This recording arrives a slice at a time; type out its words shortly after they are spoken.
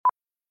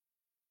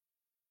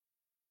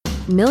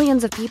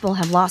Millions of people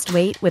have lost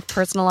weight with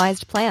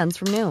personalized plans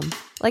from Noom.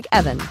 Like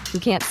Evan, who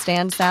can't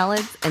stand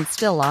salads and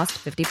still lost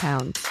 50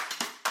 pounds.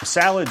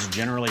 Salads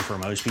generally for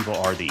most people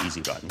are the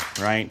easy button,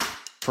 right?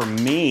 For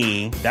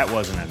me, that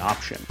wasn't an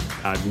option.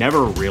 I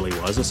never really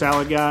was a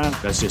salad guy.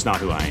 That's just not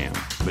who I am.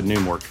 But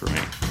Noom worked for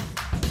me.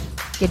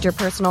 Get your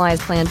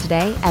personalized plan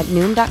today at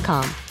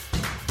Noom.com.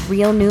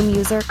 Real Noom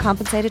user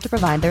compensated to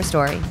provide their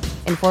story.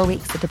 In 4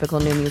 weeks, the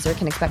typical Noom user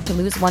can expect to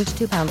lose 1 to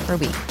 2 pounds per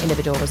week.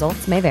 Individual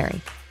results may vary.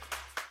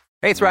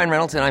 Hey, it's Ryan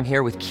Reynolds, and I'm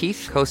here with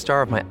Keith,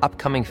 co-star of my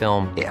upcoming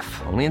film,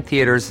 If, only in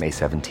theaters May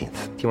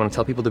 17th. Do you want to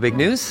tell people the big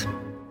news?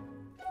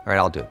 All right,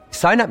 I'll do it.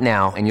 Sign up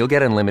now and you'll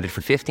get unlimited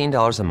for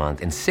 $15 a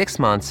month and 6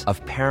 months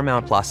of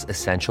Paramount Plus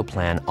Essential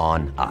Plan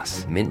on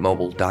us.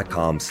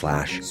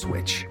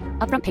 MintMobile.com/switch.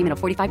 Upfront payment of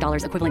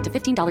 $45 equivalent to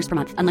 $15 per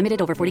month.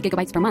 Unlimited over 40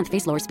 gigabytes per month.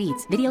 Face lower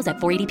speeds. Videos at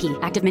 480p.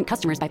 Active Mint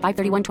customers by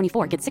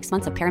 531.24 get 6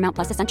 months of Paramount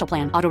Plus Essential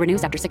Plan. Auto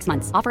renews after 6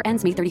 months. Offer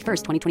ends May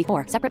 31st,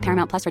 2024. Separate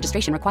Paramount Plus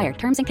registration required.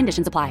 Terms and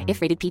conditions apply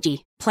if rated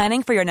PG.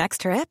 Planning for your next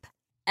trip?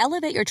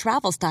 Elevate your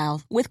travel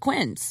style with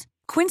Quince.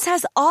 Quince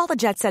has all the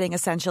jet-setting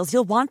essentials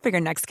you'll want for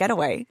your next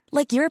getaway,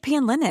 like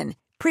European linen,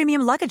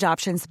 premium luggage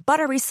options,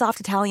 buttery soft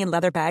Italian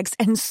leather bags,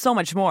 and so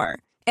much more.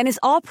 And is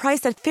all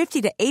priced at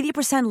 50 to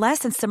 80% less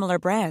than similar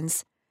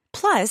brands.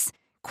 Plus,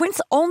 Quince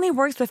only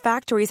works with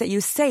factories that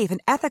use safe and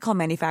ethical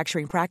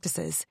manufacturing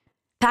practices.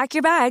 Pack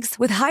your bags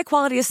with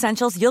high-quality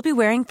essentials you'll be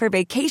wearing for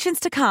vacations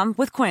to come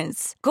with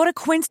Quince. Go to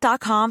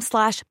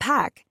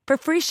quince.com/pack for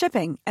free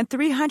shipping and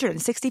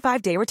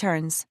 365-day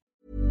returns.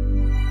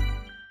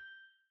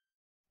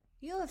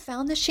 You have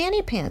found the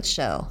Shanny Pants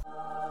Show.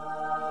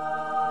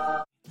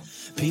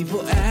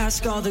 People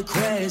ask all the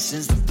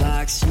questions that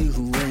box you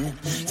in.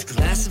 To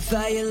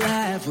classify your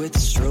life with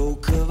the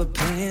stroke of a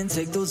pen.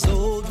 Take those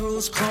old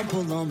rules,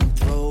 crumple them and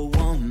throw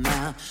them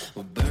out.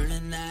 We're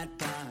burning that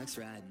box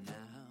right now.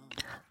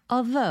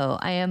 Although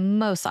I am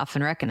most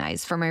often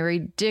recognized for my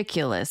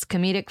ridiculous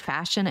comedic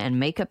fashion and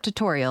makeup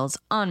tutorials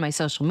on my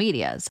social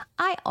medias,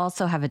 I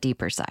also have a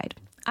deeper side.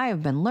 I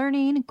have been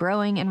learning,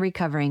 growing, and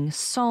recovering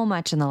so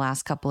much in the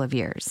last couple of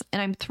years,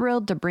 and I'm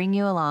thrilled to bring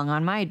you along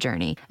on my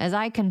journey as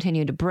I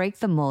continue to break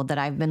the mold that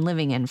I've been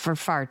living in for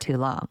far too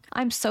long.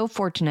 I'm so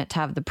fortunate to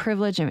have the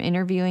privilege of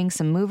interviewing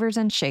some movers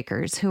and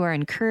shakers who are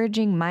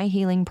encouraging my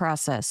healing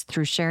process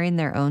through sharing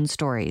their own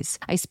stories.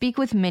 I speak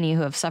with many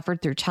who have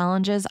suffered through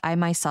challenges I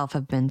myself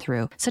have been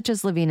through, such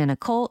as living in a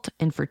cult,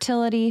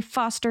 infertility,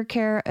 foster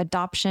care,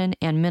 adoption,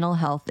 and mental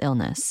health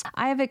illness.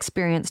 I have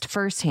experienced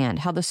firsthand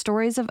how the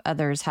stories of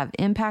others have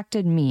impacted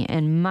me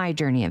in my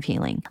journey of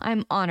healing.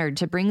 I'm honored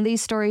to bring these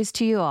stories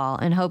to you all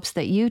in hopes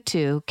that you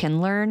too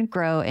can learn,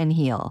 grow, and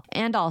heal.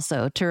 And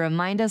also to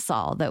remind us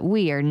all that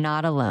we are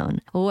not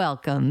alone.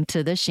 Welcome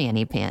to the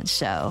Shanny Pants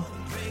Show.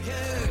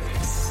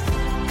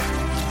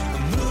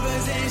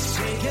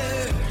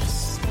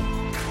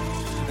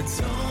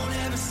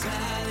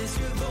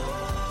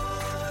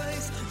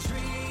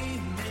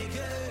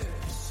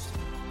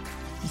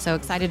 So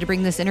excited to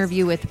bring this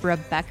interview with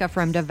Rebecca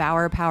from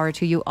DEVOUR POWER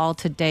to you all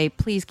today.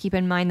 Please keep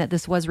in mind that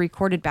this was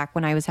recorded back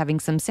when I was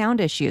having some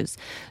sound issues.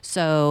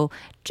 So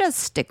just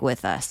stick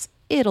with us.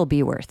 It'll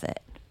be worth it.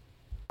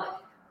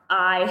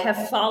 I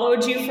have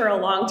followed you for a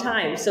long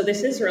time, so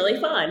this is really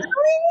fun.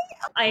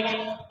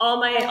 All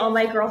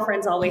my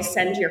girlfriends always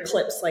send your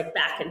clips like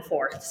back and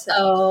forth. So,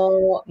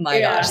 oh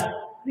my gosh.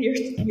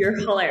 You're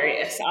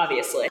hilarious,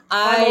 obviously.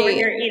 I'm over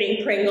here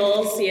eating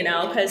Pringles,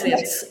 because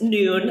it's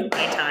noon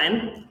my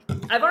time.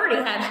 I've already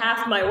had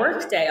half my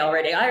work day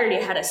already. I already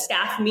had a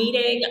staff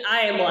meeting. I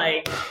am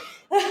like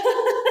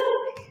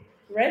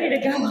ready to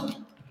go.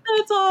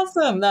 That's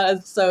awesome. That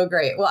is so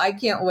great. Well, I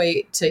can't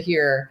wait to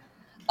hear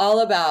all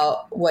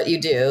about what you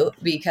do,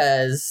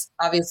 because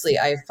obviously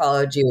I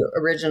followed you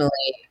originally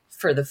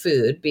for the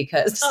food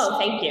because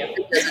thank you.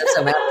 Because it's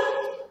so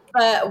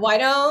But why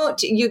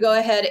don't you go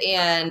ahead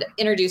and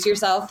introduce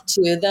yourself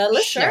to the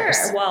listeners?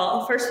 Sure.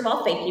 Well, first of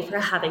all, thank you for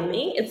having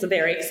me. It's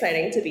very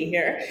exciting to be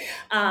here.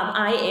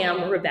 I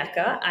am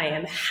Rebecca. I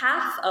am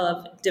half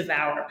of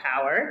DEVOUR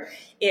POWER.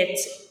 It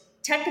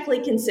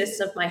technically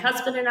consists of my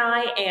husband and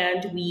I,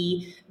 and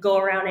we go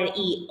around and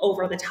eat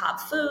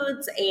over-the-top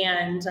foods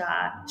and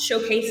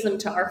showcase them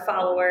to our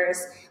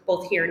followers,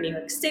 both here in New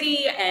York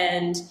City,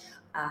 and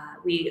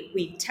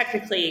we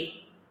technically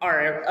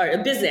are a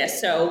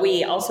business. So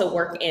we also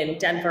work in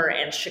Denver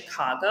and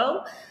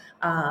Chicago.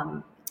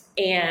 And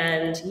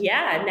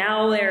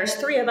now there's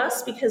 3 of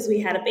us because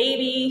we had a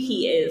baby.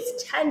 He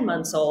is 10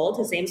 months old.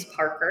 His name's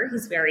Parker.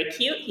 He's very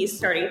cute. He's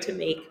starting to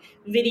make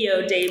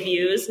video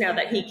debuts now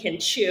that he can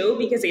chew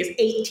because he has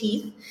 8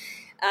 teeth.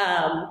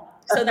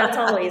 So that's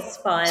always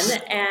fun.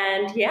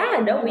 And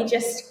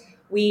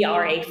we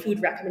are a food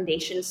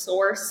recommendation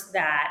source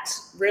that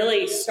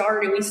really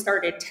we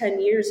started 10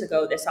 years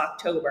ago this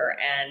October.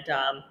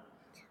 And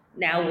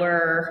now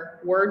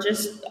we're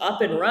just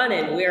up and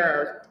running.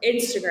 We're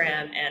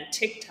Instagram and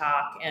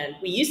TikTok, and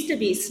we used to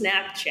be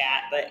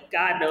Snapchat, but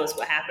God knows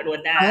what happened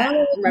with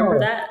that. Remember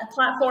that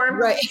platform?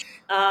 Right.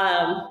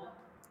 I'm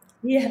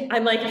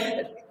like,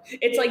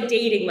 It's like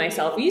dating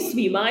myself. It used to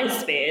be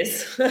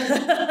MySpace,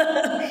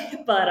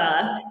 but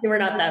we're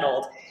not that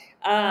old.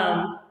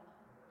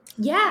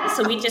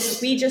 So we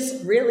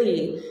just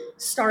really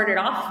started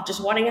off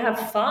just wanting to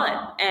have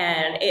fun,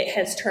 and it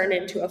has turned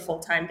into a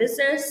full-time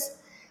business.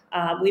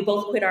 We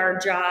both quit our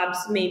jobs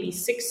maybe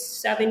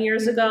 6-7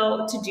 years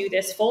ago to do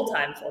this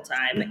full-time.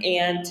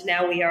 And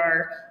now we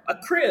are a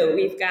crew.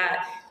 We've got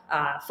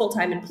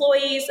full-time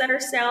employees that are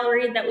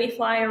salaried that we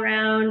fly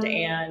around,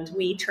 and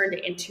we turned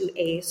it into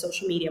a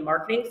social media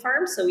marketing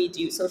firm. So we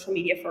do social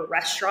media for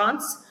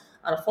restaurants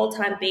on a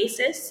full-time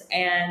basis,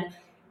 and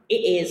it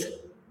is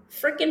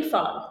freaking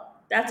fun.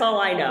 That's all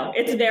I know.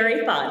 It's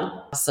very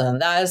fun. Awesome.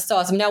 That is so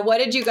awesome. Now, what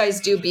did you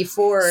guys do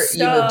before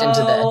you moved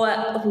into this?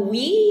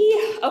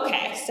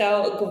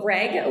 So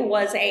Greg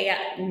was a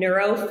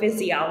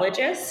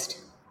neurophysiologist.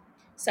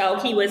 So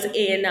he was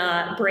in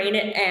brain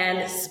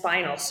and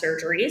spinal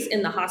surgeries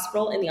in the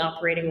hospital, in the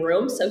operating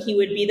room. So he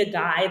would be the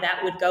guy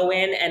that would go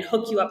in and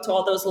hook you up to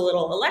all those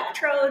little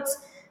electrodes,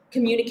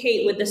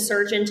 communicate with the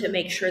surgeon to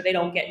make sure they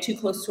don't get too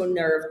close to a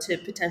nerve to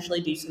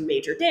potentially do some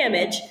major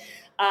damage.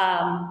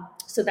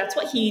 So that's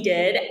what he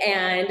did.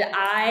 And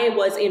I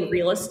was in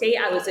real estate.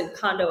 I was in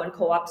condo and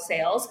co-op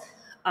sales,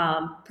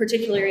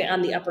 particularly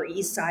on the Upper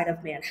East Side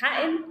of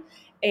Manhattan.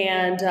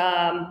 And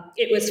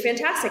it was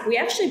fantastic. We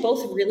actually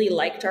both really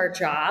liked our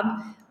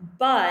job,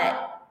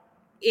 but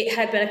it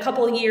had been a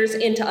couple of years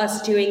into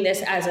us doing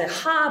this as a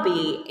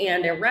hobby,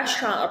 and a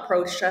restaurant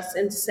approached us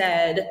and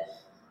said,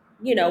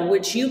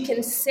 would you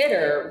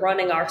consider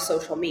running our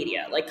social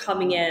media, like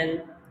coming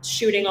in,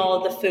 shooting all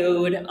of the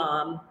food?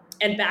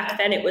 And back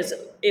then it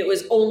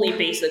was only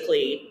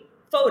basically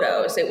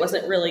photos. It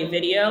wasn't really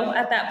video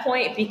at that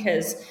point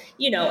because,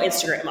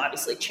 Instagram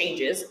obviously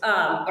changes,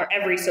 or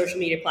every social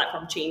media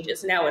platform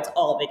changes. Now it's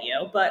all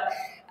video. But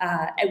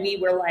and we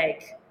were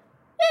like,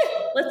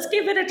 let's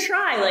give it a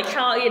try. Like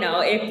how, I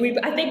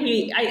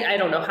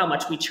don't know how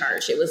much we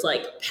charged. It was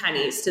like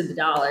pennies to the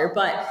dollar,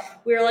 but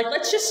we were like,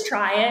 let's just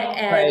try it.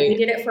 And we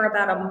did it for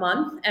about a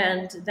month.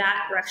 And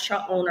that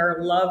restaurant owner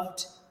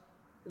loved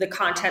the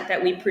content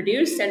that we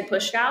produced and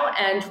pushed out,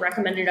 and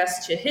recommended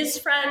us to his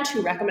friend,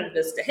 who recommended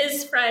us to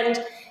his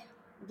friend.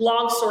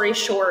 Long story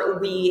short,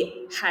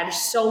 we had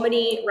so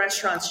many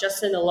restaurants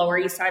just in the Lower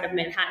East Side of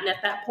Manhattan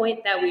at that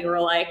point that we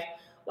were like,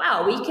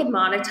 wow, we can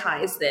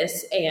monetize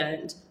this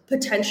and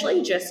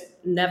potentially just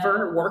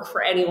never work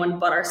for anyone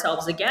but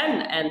ourselves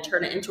again and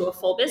turn it into a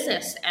full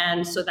business.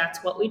 And so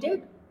that's what we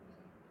did.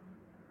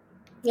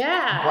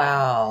 Yeah.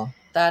 Wow.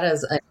 That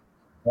is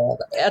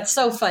it's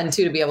so fun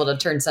too to be able to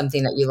turn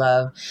something that you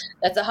love,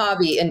 that's a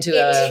hobby, into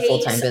a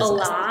full-time business. A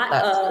lot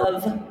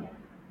of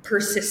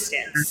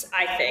persistence,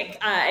 I think.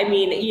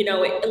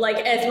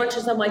 Like as much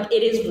as I'm like,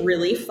 it is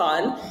really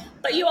fun,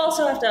 but you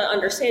also have to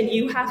understand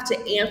you have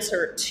to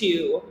answer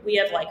to, we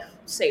have like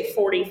say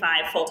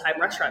 45 full-time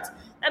restaurants.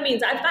 That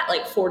means I've got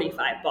like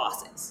 45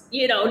 bosses,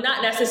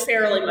 not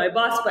necessarily my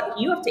boss, but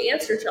you have to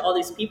answer to all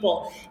these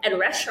people, and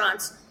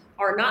restaurants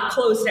are not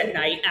closed at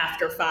night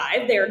after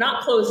 5. They are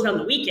not closed on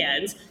the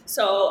weekends.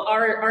 So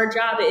our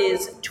job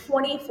is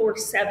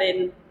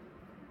 24/7,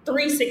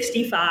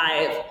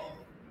 365.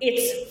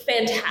 It's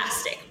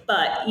fantastic,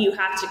 but you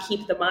have to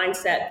keep the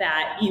mindset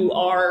that you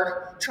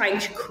are trying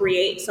to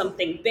create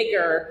something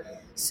bigger.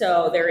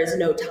 So there is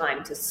no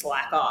time to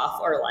slack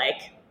off, or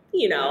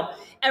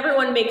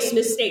everyone makes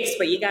mistakes,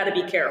 but you got to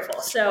be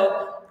careful.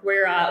 So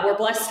we're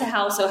blessed to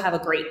also have a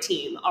great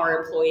team.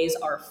 Our employees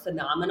are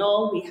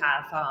phenomenal. We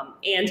have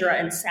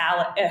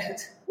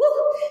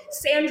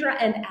Sandra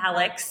and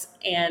Alex,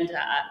 and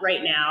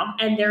right now,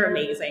 and they're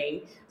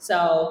amazing.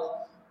 So,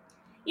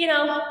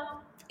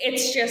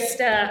 it's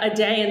just a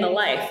day in the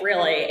life,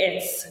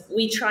 really.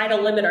 We try to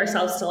limit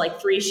ourselves to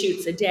like 3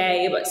 shoots a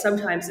day, but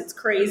sometimes it's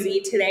crazy.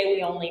 Today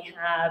we only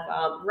have,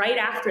 right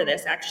after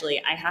this,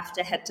 actually, I have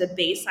to head to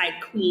Bayside,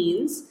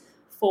 Queens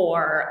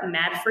for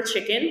Mad for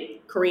Chicken,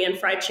 Korean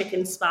fried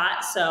chicken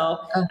spot. So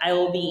I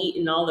will be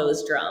eating all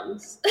those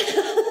drums.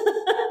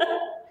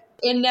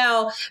 And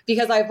now,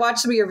 because I've watched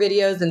some of your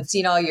videos and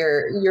seen all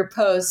your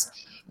posts,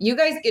 you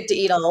guys get to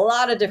eat a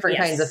lot of different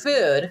kinds of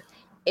food.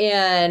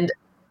 And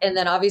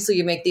then obviously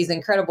you make these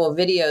incredible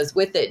videos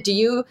with it. Do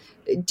you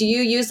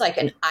use like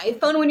an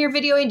iPhone when you're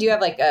videoing? Do you have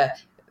like a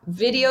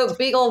big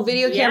old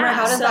video camera?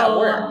 How does that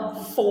work?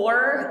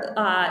 For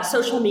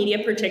social media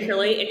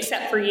particularly,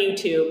 except for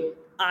YouTube,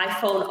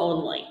 iPhone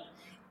only.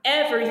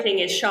 Everything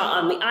is shot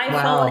on the iPhone.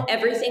 Wow.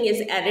 Everything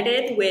is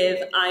edited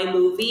with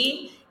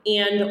iMovie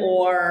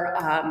or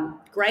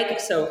Greg.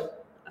 So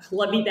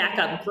let me back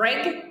up.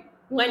 Greg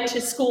went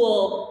to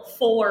school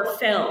for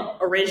film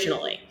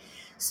originally.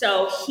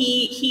 So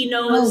he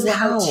knows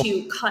how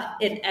to cut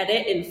and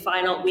edit in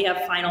we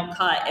have Final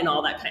Cut and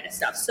all that kind of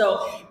stuff.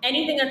 So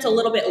anything that's a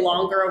little bit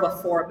longer of a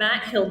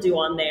format, he'll do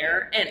on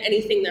there. And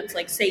anything that's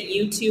like, say,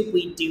 YouTube,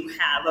 we do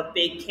have a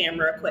big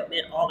camera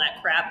equipment, all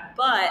that crap.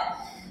 But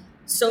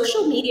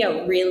social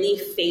media really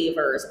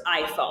favors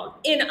iPhone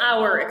in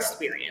our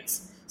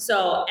experience.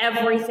 So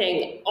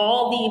everything,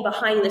 all the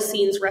behind the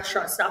scenes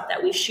restaurant stuff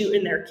that we shoot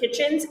in their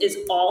kitchens is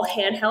all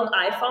handheld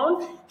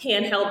iPhone,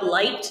 handheld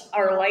light.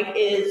 Our light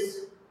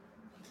is,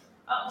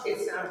 oh,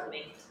 it's not with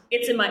me.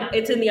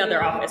 It's in the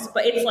other office,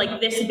 but it's like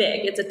this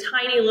big. It's a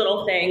tiny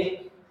little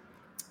thing.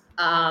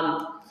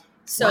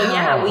 So Wow.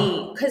 yeah,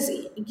 because,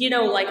 you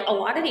know, like a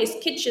lot of these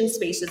kitchen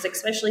spaces,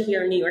 especially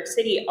here in New York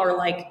City, are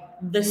like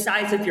the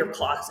size of your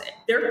closet.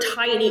 They're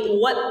tiny.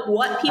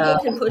 What people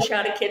can push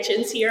out of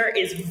kitchens here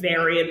is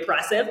very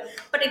impressive,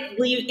 but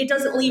it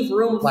doesn't leave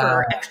room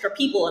for extra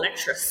people and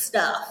extra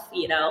stuff,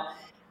 you know?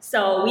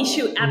 So we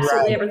shoot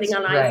absolutely everything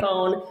on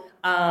iPhone,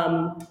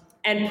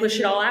 and push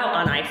it all out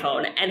on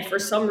iPhone. And for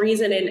some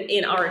reason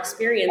in our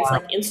experience,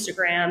 like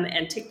Instagram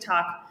and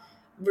TikTok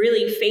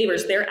really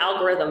their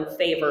algorithm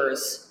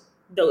favors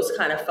those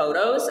kind of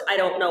photos. I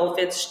don't know if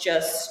it's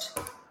just,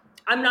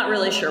 I'm not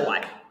really sure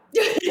why.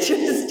 It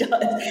just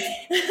does.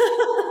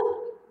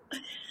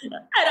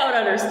 I don't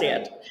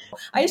understand.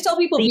 I just tell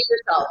people, be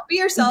yourself. Be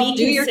yourself.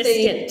 Do your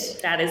thing.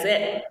 That is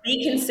it.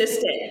 Be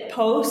consistent.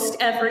 Post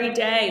every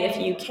day if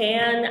you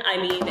can. I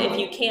mean, if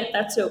you can't,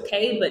 that's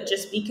okay, but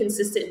just be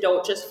consistent.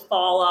 Don't just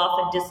fall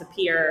off and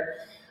disappear.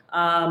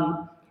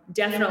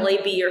 Definitely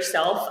be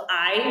yourself.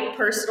 I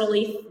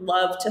personally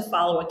love to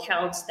follow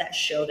accounts that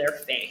show their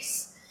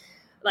face.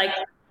 Like,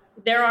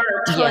 there are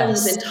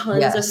tons and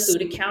tons of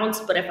food accounts,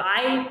 but if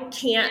I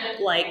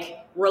can't like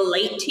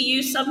relate to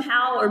you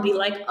somehow or be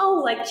like, oh,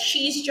 like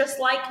she's just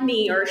like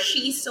me, or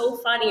she's so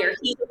funny, or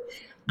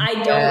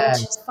I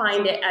don't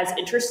find it as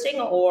interesting,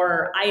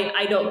 or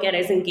I don't get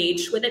as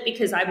engaged with it,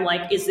 because I'm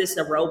like, is this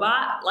a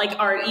robot? Like,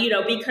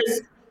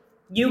 because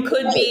you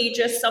could be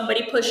just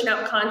somebody pushing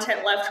out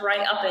content left,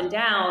 right, up and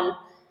down,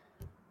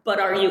 but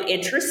are you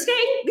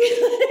interesting?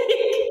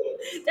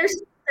 There's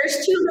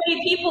too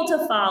many people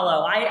to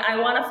follow. I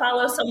want to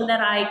follow someone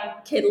that I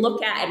can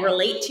look at and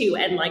relate to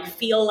and like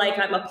feel like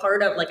I'm a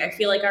part of. Like, I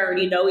feel like I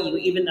already know you,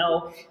 even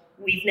though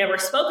we've never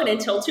spoken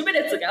until 2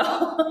 minutes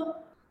ago.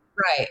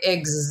 Right,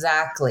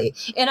 exactly.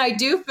 And I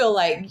do feel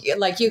like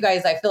you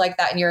guys, I feel like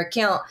that in your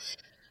account.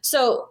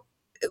 So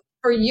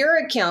for your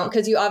account,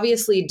 because you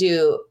obviously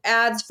do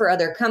ads for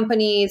other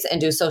companies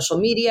and do social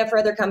media for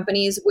other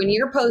companies, when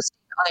you're posting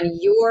on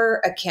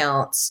your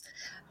accounts,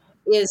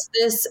 is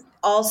this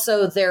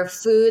also their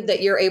food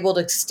that you're able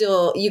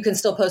to you can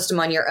still post them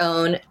on your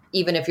own,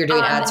 even if you're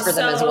doing ads for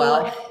them as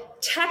well?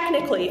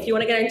 Technically, if you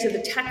want to get into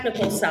the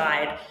technical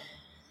side,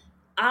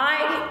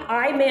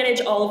 I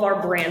manage all of our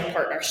brand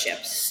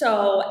partnerships.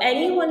 So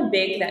anyone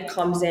big that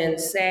comes in,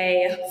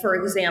 say, for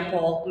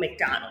example,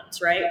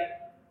 McDonald's, right?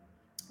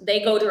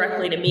 They go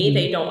directly to me.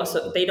 They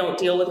don't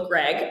deal with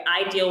Greg.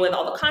 I deal with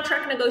all the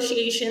contract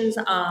negotiations,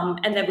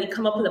 and then we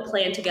come up with a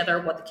plan together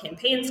of what the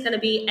campaign's going to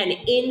be. And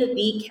in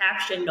the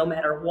caption, no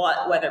matter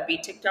what, whether it be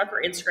TikTok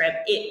or Instagram,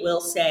 it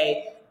will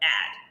say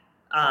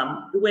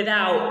ad.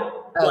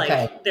 Without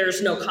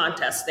there's no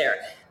contest there.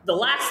 The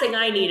last thing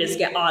I need is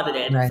get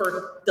audited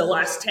for the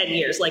last 10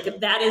 years. Like,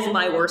 that is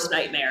my worst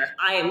nightmare.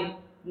 I am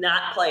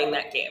not playing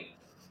that game.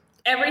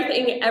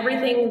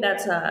 Everything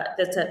that's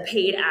a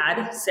paid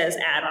ad says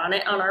ad on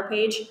it on our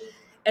page.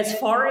 As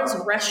far as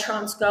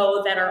restaurants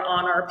go that are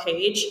on our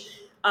page,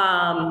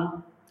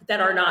 that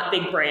are not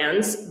big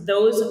brands,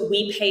 those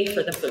we pay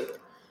for the food.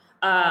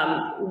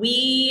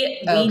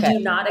 We do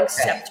not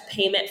accept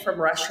payment from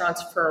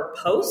restaurants for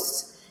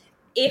posts.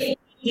 If you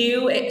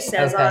do, it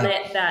says on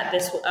it that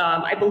this,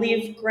 I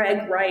believe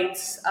Greg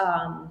writes,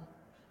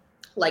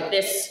 like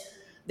this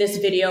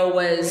video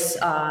was,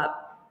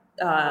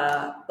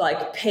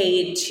 like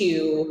paid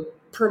to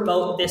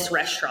promote this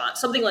restaurant.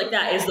 Something like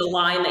that is the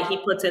line that he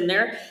puts in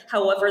there.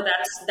 However,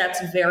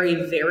 that's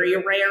very, very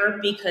rare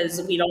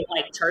because we don't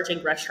like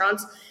charging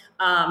restaurants.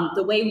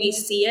 The way we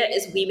see it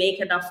is we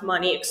make enough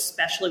money,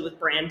 especially with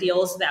brand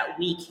deals, that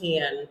we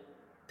can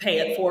pay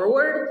it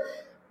forward.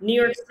 New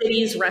York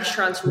City's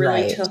restaurants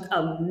really took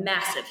a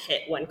massive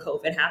hit when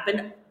COVID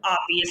happened,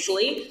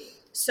 obviously.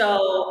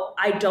 So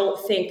I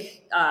don't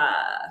think,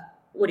 I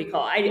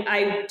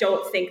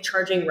don't think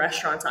charging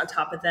restaurants on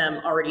top of them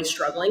already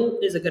struggling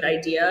is a good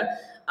idea.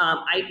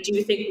 I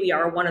do think we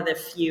are one of the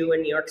few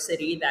in New York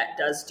City that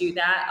does do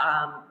that,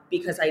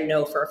 because I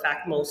know for a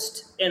fact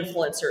most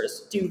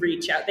influencers do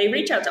reach out. They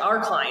reach out to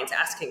our clients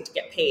asking to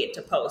get paid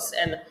to post.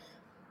 And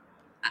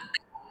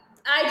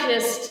I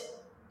just,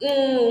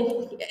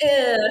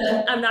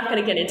 I'm not going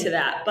to get into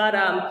that. But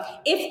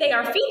if they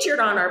are featured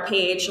on our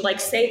page, like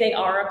say they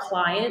are a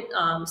client,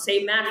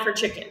 say Mad for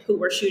Chicken, who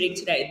we're shooting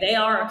today, they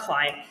are a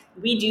client.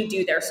 We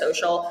do their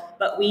social,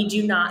 but we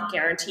do not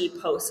guarantee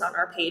posts on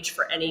our page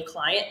for any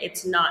client.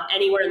 It's not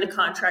anywhere in the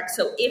contract.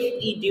 So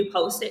if we do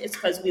post it, it's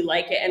because we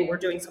like it and we're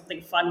doing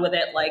something fun with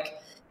it.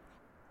 Like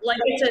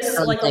it's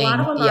a lot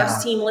of them are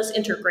seamless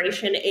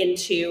integration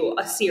into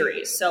a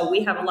series. So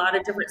we have a lot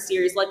of different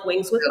series, like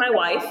Wings with My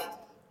Wife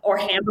or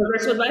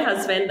Hamburgers with My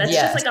Husband. That's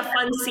just like a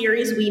fun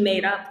series we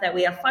made up that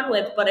we have fun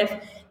with. But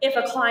if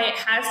a client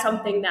has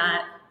something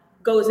that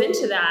goes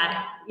into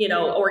that,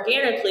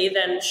 organically,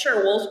 then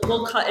sure,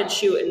 we'll cut and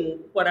shoot and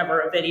whatever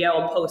a video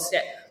and post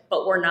it.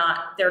 but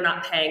they're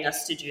not paying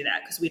us to do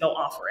that because we don't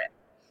offer it.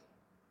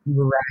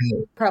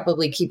 Right.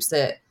 Probably keeps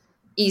it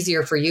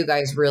easier for you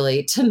guys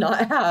really to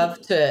not have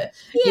to,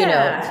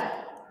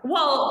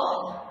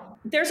 Well,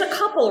 there's a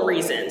couple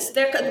reasons.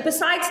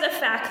 Besides the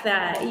fact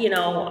that,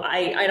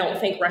 I don't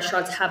think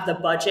restaurants have the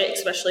budget,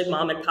 especially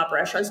mom and pop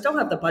restaurants, don't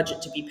have the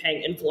budget to be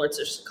paying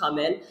influencers to come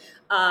in.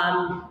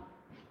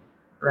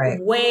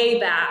 Right. Way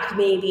back,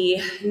 maybe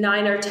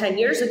 9 or 10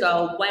 years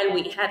ago, when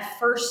we had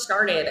first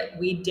started,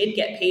 we did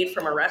get paid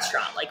from a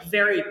restaurant, like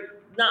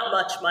not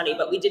much money,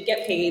 but we did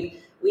get paid.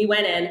 We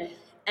went in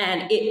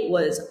and it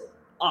was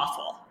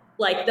awful.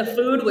 Like the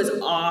food was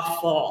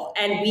awful.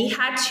 And we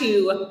had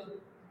to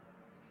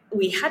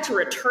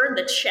return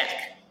the check,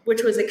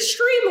 which was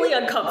extremely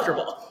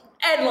uncomfortable.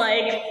 And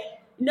like,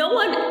 no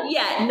one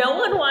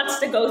wants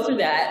to go through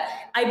that.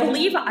 I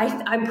believe,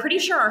 I'm pretty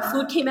sure our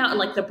food came out and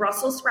like the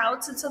Brussels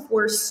sprouts and stuff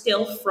were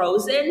still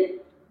frozen.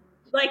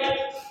 Like,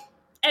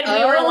 and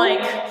we were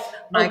like,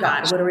 oh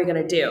God, what are we going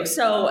to do?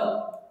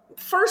 So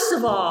first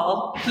of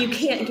all, you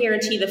can't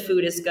guarantee the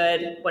food is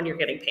good when you're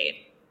getting paid.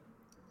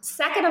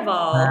 Second of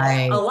all,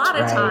 a lot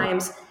of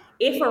times,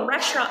 if a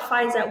restaurant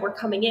finds out we're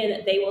coming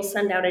in, they will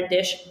send out a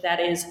dish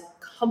that is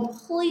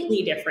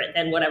completely different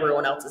than what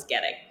everyone else is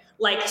getting.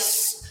 Like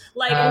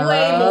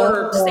way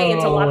more, say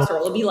it's a lobster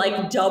roll, it'll be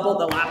like double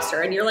the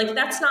lobster. And you're like,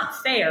 that's not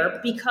fair,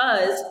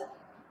 because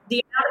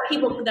the amount of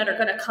people that are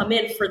going to come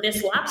in for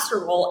this lobster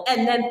roll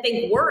and then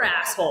think we're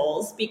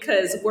assholes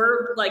because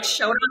we're like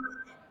showing up,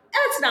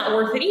 that's not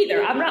worth it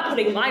either. I'm not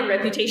putting my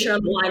reputation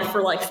on the line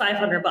for like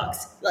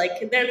 $500.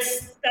 Like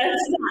that's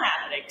not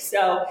happening.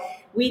 So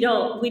we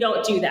don't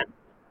do that.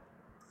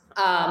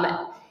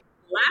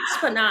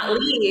 Last but not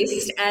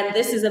least, and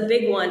this is a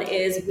big one,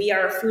 is we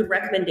are a food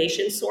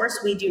recommendation source.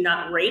 We do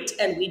not rate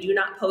and we do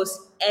not post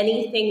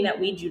anything that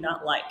we do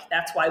not like.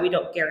 That's why we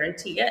don't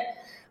guarantee it.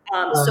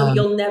 So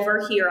you'll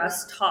never hear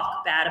us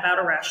talk bad about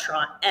a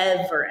restaurant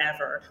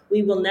ever.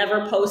 We will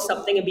never post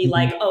something and be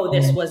like, oh,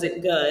 this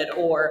wasn't good,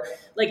 or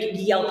like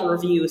Yelp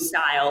review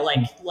style,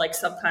 like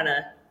some kind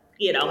of,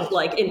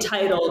 like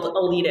entitled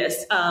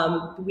elitist.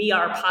 We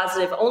are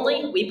positive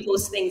only. We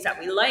post things that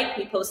we like.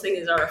 We post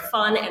things that are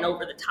fun and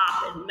over the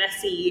top and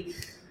messy.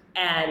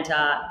 And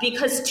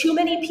because too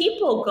many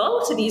people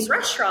go to these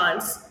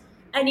restaurants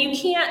and you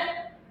can't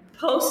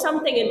post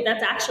something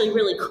that's actually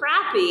really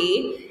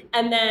crappy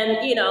and then,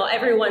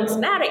 everyone's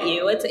mad at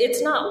you.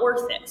 It's not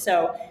worth it.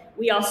 So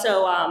we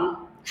also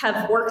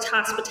have worked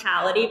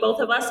hospitality, both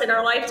of us, in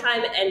our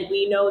lifetime, and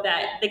we know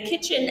that the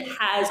kitchen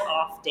has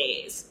off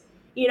days.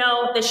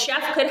 The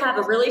chef could have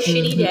a really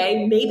shitty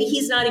day. Maybe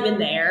he's not even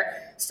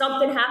there.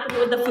 Something happened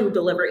with the food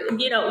delivery.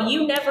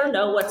 You never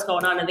know what's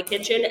going on in the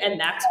kitchen, and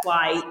that's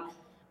why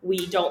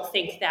we don't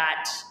think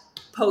that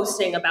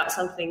posting about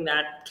something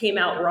that came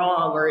out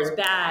wrong or is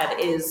bad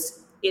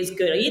is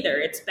good either.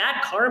 It's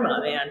bad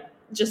karma, man.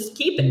 Just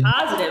keep it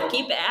positive,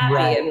 keep it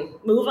happy, and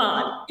move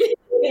on.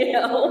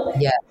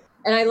 Yeah.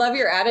 And I love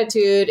your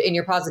attitude and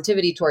your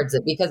positivity towards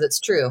it, because it's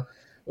true.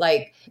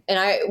 Like,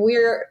 and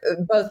we're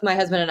both, my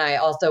husband and I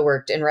also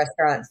worked in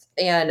restaurants.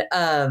 And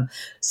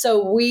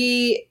so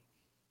we,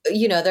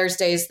 there's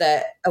days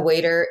that a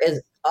waiter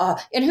is,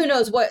 and who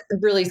knows what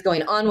really is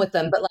going on with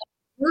them, but like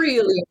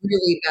really,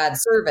 really bad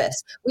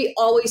service. We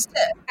always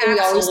tip, and we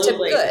always tip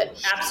good.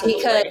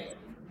 Absolutely. Because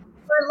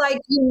we're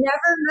like, you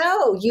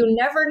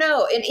never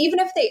know. And even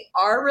if they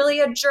are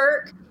really a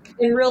jerk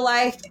in real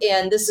life,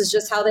 and this is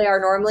just how they are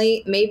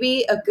normally,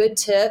 maybe a good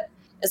tip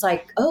is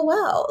like, oh,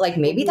 wow, like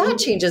maybe that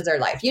changes their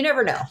life. You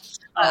never know.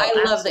 I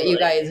love that you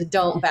guys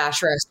don't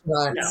bash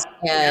restaurants.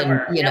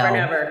 Never.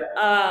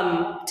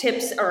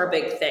 Tips are a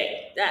big thing.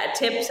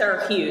 Tips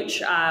are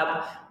huge.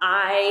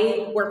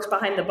 I worked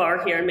behind the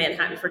bar here in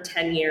Manhattan for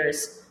 10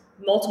 years,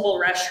 multiple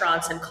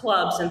restaurants and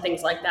clubs and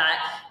things like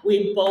that.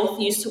 We both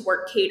used to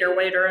work cater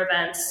waiter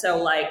events.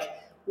 So like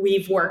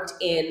we've worked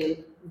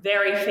in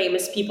very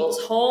famous people's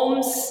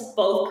homes,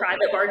 both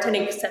private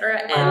bartending, et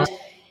cetera. And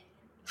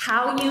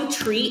how you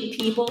treat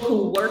people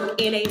who work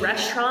in a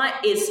restaurant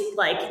is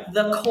like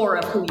the core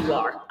of who you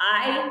are.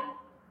 I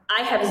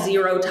have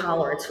zero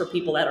tolerance for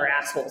people that are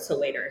assholes to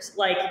waiters.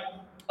 Like,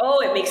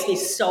 it makes me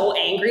so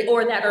angry,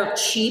 or that are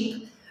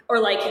cheap, or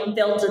like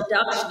they'll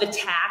deduct the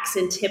tax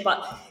and tip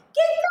up.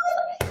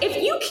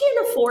 If you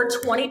can't afford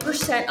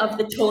 20% of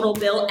the total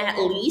bill, at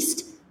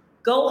least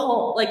go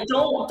home. Like,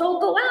 don't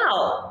go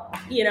out.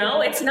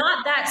 It's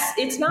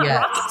not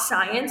rocket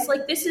science.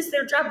 Like, this is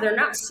their job. They're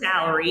not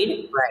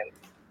salaried. Right.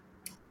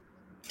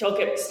 Don't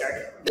get me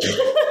started.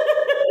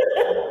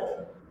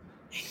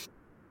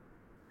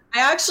 I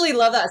actually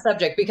love that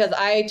subject, because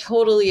I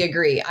totally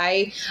agree.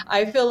 I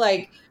feel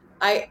like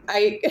I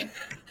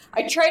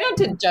try not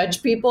to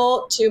judge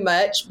people too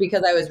much,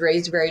 because I was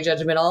raised very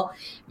judgmental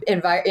in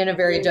a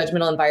very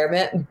judgmental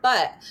environment.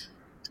 But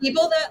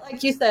people that,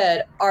 like you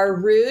said, are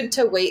rude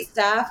to wait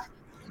staff,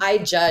 I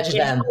judge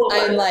them.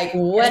 I'm like,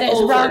 what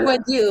is wrong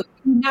with you?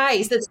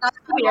 Nice. It's not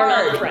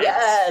hard.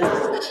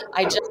 Yes.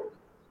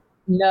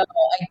 No,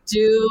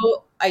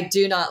 I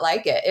do not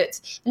like it.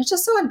 It's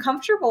just so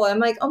uncomfortable. I'm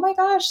like, oh my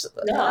gosh,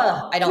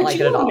 No. I don't like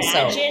it at all. So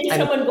Imagine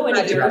someone going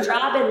to your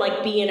job and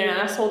like being an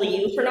asshole to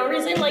you for no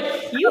reason? Like,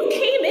 you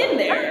came in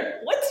there.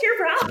 What's your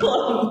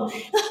problem?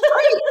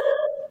 Right.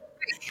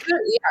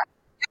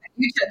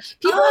 Yeah.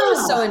 People are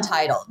just so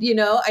entitled,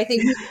 I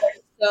think people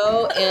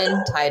are so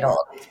entitled.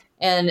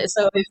 And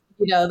so if,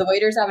 the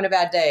waiter's having a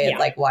bad day, it's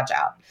like, watch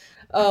out.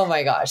 Oh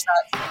my gosh.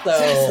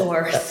 That's the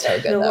worst. That's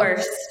so good,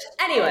 worst.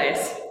 Anyways.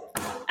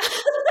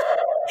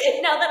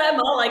 Now that I'm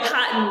all like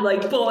hot and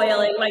like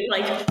boiling,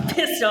 like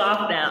pissed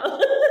off now.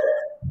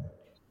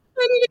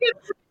 I need to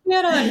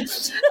get on.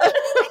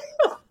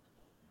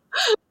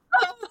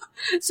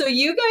 So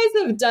you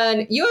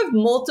guys you have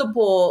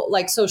multiple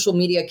like social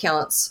media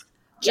accounts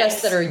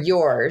just that are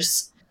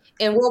yours.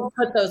 And we'll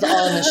put those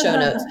all in the show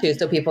notes too,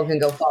 so people can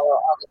go follow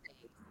all the things.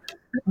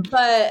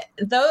 But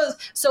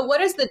so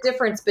what is the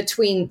difference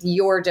between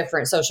your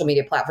different social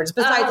media platforms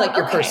besides like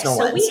your personal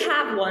ones? So we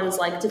have ones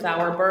like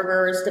Devour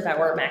Burgers,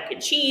 Devour Mac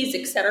and Cheese,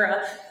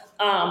 etc.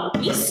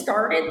 We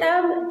started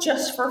them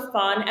just for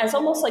fun as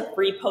almost like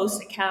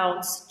repost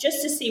accounts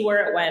just to see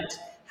where it went.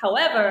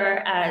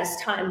 However, as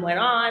time went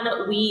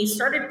on, we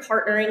started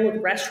partnering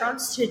with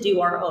restaurants to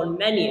do our own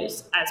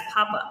menus as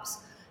pop-ups.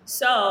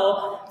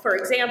 So, for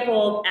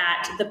example,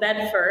 at the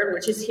Bedford,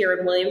 which is here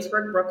in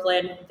Williamsburg,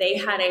 Brooklyn, they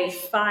had a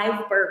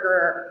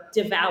 5-burger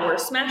Devour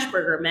Smash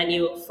Burger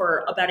menu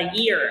for about a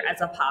year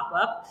as a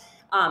pop-up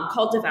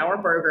called Devour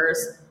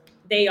Burgers.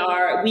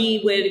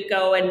 We would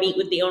go and meet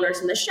with the owners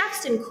and the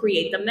chefs and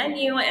create the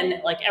menu.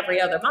 And like every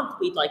other month,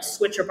 we'd like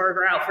switch a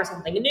burger out for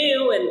something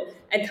new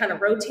and kind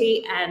of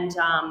rotate. And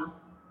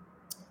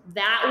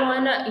that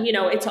one,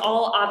 it's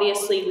all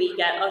obviously we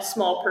get a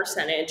small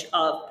percentage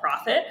of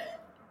profit,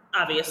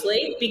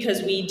 obviously,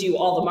 because we do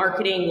all the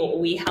marketing,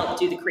 we help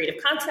do the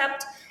creative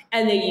concept,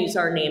 and they use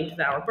our name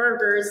Devour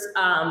Burgers.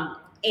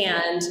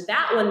 And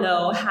that one,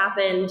 though,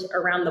 happened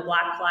around the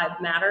Black Lives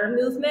Matter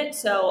movement.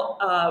 So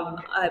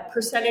a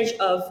percentage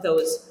of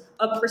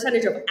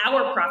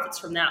our profits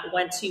from that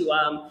went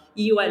to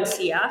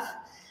UNCF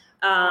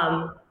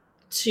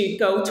to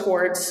go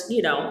towards,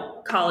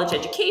 college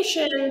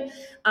education.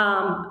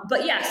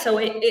 But yeah, so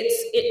it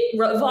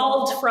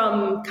evolved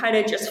from kind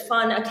of just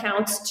fun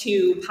accounts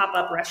to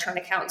pop-up restaurant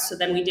accounts. So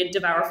then we did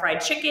Devour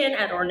Fried Chicken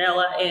at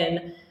Ornella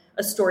in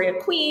Astoria,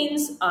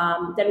 Queens.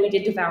 Then we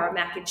did Devour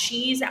Mac and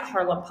Cheese at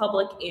Harlem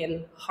Public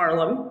in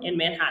Harlem, in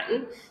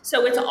Manhattan.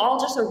 So it's all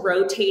just a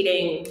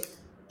rotating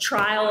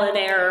trial and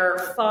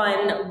error,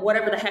 fun,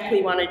 whatever the heck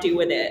we want to do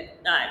with it.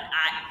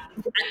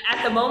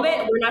 At the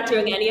moment, we're not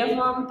doing any of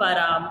them, but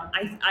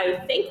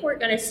I think we're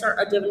going to start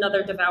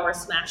another Devour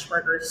Smash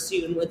Burger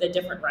soon with a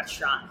different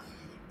restaurant.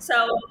 So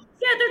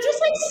yeah, they're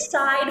just like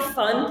side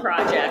fun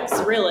projects,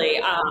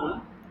 really.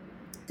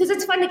 Because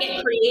it's fun to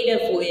get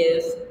creative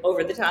with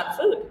over-the-top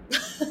food.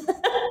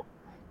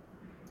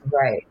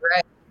 Right.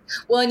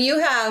 Well, and you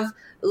have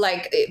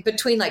like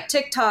between like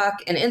TikTok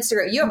and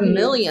Instagram, you have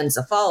millions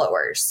of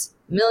followers.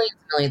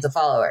 Millions of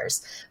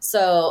followers.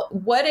 So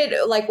what did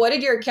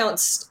your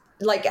accounts,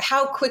 like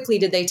how quickly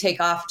did they take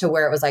off to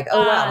where it was like,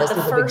 oh wow, this is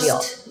a big deal?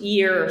 The first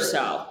year or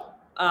so,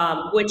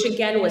 which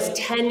again was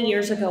 10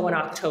 years ago in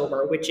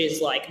October, which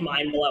is like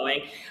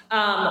mind-blowing.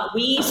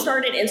 We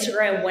started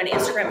Instagram when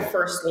Instagram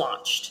first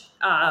launched.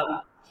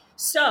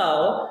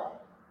 So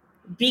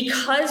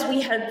because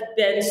we had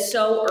been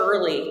so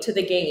early to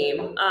the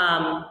game,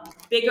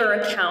 bigger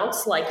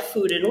accounts like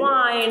Food and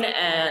Wine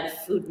and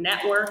Food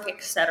Network,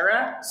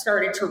 etc.,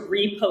 started to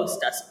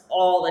repost us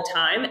all the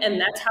time. And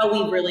that's how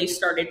we really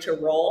started to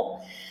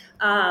roll.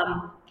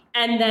 And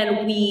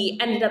then we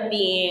ended up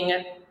being,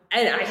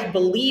 and I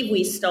believe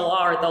we still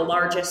are, the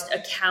largest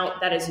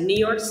account that is New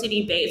York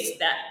City based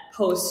that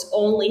posts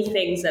only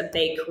things that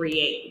they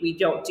create. We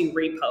don't do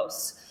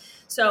reposts.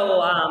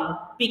 So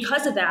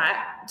because of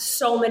that,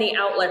 so many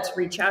outlets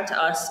reach out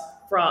to us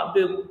from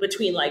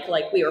between like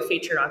we were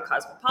featured on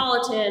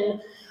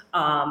Cosmopolitan.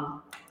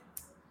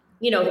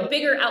 The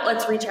bigger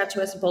outlets reach out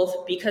to us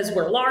both because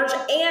we're large,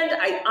 and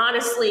I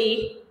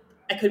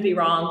could be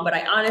wrong, but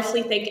I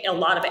honestly think a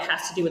lot of it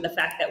has to do with the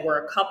fact that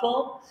we're a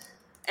couple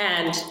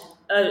and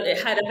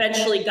had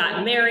eventually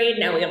gotten married.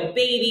 Now we have a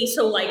baby.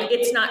 So like,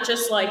 it's not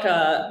just like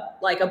a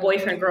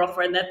boyfriend,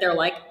 girlfriend that they're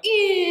like,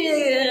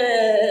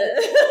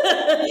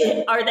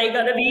 are they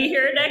going to be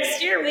here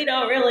next year? We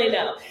don't really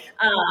know.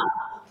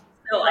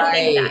 So I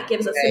think that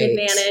gives us an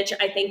advantage.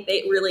 I think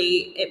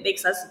it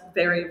makes us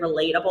very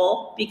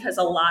relatable because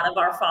a lot of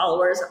our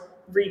followers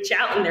reach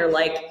out and they're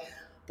like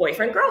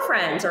boyfriend,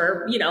 girlfriends,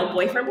 or,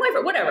 boyfriend,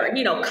 whatever,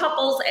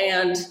 couples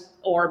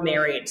or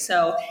married.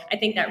 So I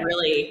think that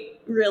really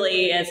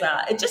is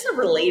it's just a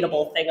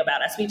relatable thing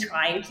about us. We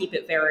try and keep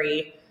it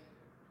very,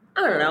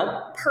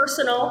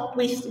 personal.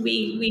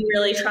 We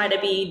really try to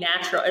be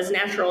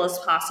natural as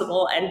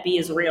possible and be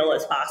as real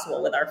as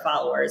possible with our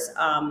followers.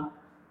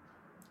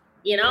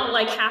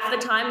 Like half the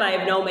time I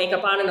have no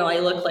makeup on and I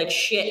look like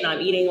shit and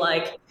I'm eating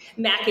like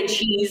mac and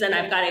cheese and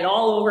I've got it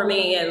all over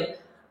me and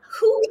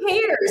Who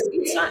cares?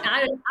 It's not,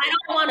 I don't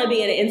want to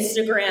be an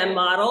Instagram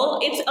model.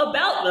 It's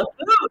about the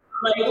food.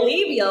 Like,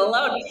 leave me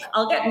alone.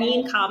 I'll get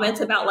mean comments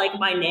about like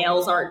my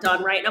nails aren't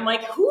done right. And I'm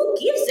like, who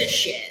gives a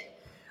shit?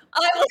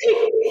 I'm like,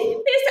 you're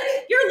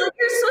supposed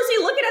to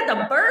be looking at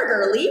the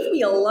burger. Leave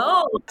me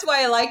alone. That's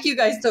why I like you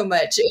guys so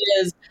much.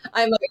 Is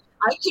I'm like,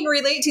 I can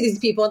relate to these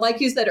people. And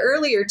like you said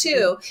earlier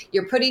too,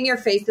 you're putting your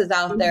faces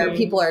out there.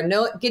 People are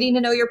getting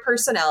to know your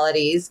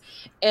personalities.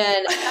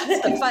 And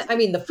that's the fun. I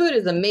mean, the food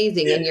is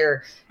amazing, and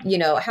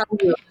how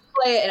you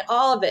play it and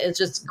all of it is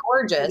just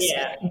gorgeous.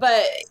 Yeah.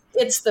 But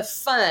it's the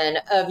fun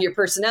of your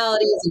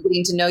personalities and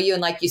getting to know you.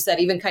 And like you said,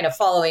 even kind of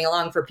following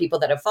along for people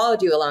that have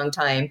followed you a long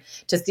time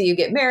to see you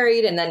get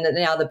married and then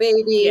now the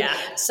baby. Yeah.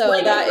 So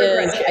like that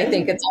is, I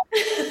think it's,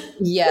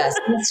 yes,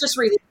 it's just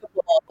really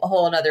a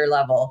whole another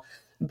level.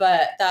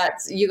 But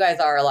you guys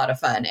are a lot of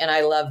fun. And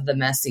I love the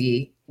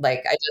messy,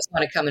 like, I just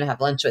want to come and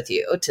have lunch with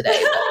you today.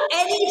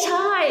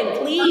 Anytime,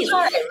 please.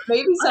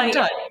 Maybe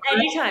sometime.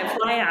 Anytime,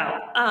 fly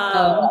out.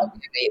 That would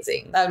be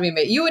amazing. That would be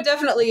amazing. You would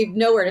definitely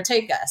know where to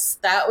take us.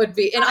 That would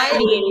be, and I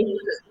mean,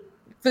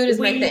 food is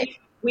my thing.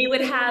 We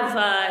would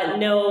have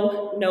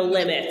no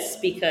limits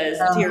because,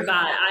 dear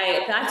God,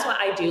 that's why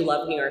I do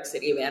love New York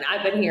City, man.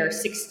 I've been here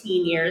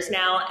 16 years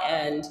now,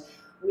 and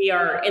we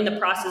are in the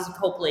process of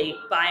hopefully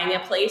buying a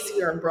place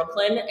here in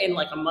Brooklyn in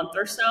like a month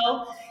or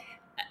so.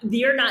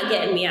 You're not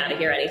getting me out of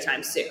here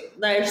anytime soon.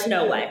 There's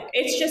no way.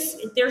 It's just,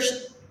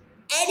 there's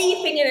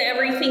anything and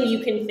everything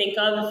you can think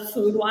of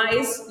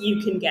food-wise,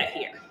 you can get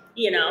here.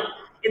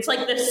 It's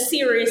like the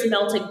serious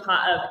melting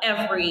pot of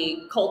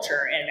every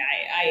culture. And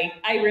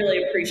I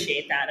really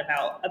appreciate that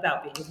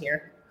about being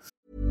here.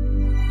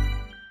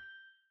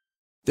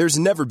 There's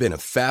never been a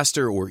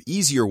faster or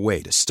easier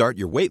way to start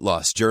your weight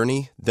loss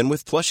journey than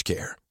with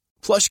PlushCare.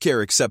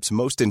 PlushCare accepts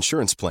most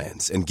insurance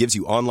plans and gives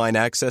you online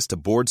access to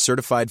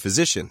board-certified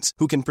physicians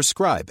who can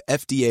prescribe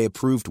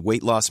FDA-approved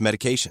weight loss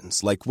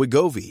medications like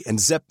Wegovy and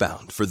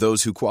Zepbound for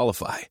those who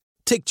qualify.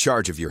 Take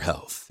charge of your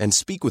health and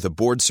speak with a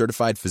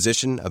board-certified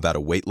physician about a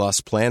weight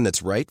loss plan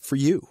that's right for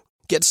you.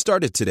 Get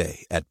started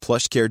today at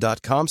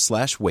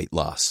plushcare.com/weight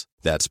loss.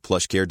 That's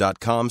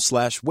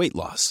plushcare.com/weight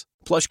loss.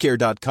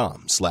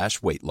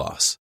 plushcare.com/weight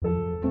loss.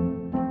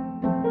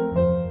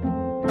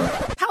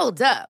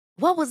 Hold up.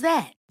 What was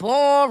that?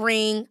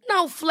 Boring.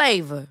 No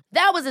flavor.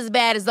 That was as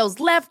bad as those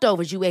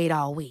leftovers you ate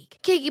all week.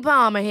 Keke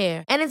Palmer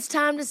here. And it's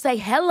time to say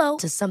hello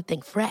to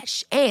something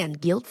fresh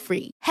and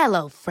guilt-free.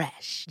 Hello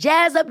Fresh.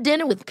 Jazz up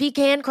dinner with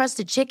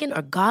pecan-crusted chicken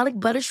or garlic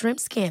butter shrimp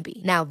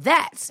scampi. Now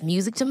that's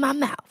music to my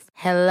mouth.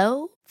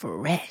 Hello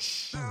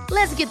Fresh.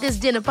 Let's get this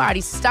dinner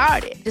party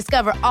started.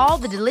 Discover all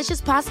the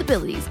delicious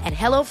possibilities at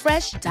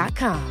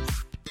HelloFresh.com.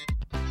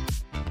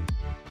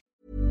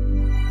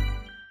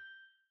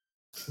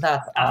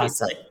 That's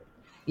awesome.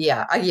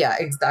 Yeah,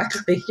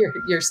 exactly.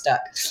 You're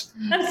stuck.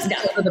 I'm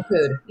stuck for the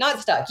food.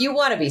 Not stuck. You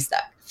want to be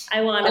stuck.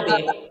 I want to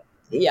be.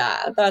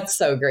 Yeah, that's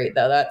so great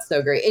though. That's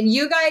so great. And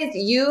you guys,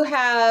 you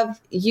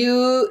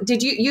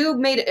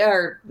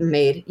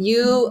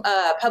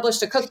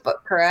published a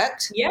cookbook,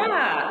 correct?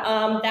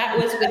 Yeah, that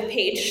was with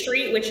Page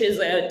Street, which is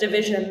a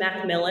division of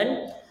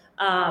Macmillan.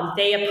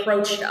 They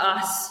approached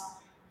us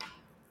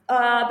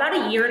about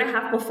a year and a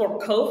half before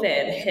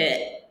COVID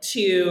hit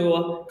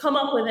to come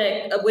up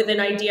with an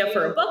idea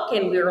for a book.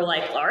 And we were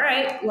like, all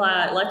right,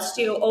 let's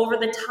do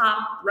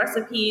over-the-top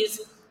recipes.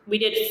 We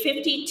did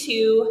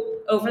 52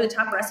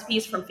 over-the-top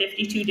recipes from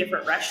 52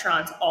 different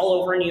restaurants all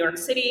over New York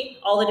City,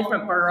 all the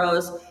different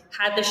boroughs,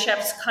 had the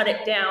chefs cut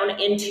it down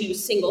into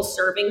single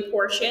serving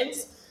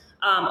portions.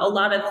 A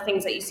lot of the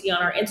things that you see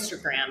on our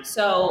Instagram.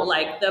 So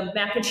like the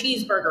mac and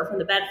cheese burger from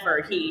the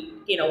Bedford,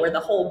 where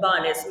the whole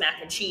bun is mac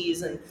and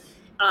cheese. And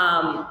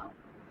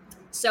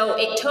so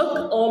it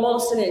took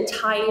almost an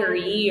entire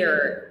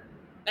year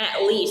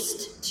at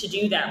least to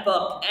do that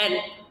book, and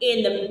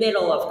in the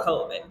middle of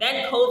COVID.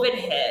 Then COVID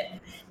hit.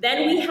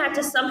 Then we had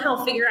to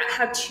somehow figure out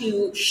how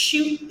to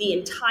shoot the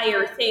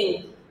entire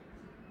thing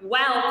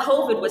while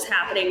COVID was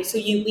happening. So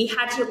we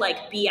had to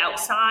be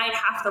outside.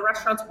 Half the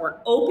restaurants weren't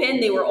open.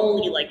 They were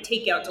only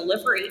takeout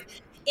delivery.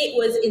 It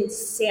was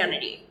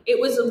insanity. It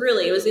was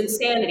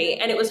insanity.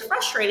 And it was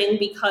frustrating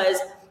because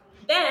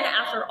then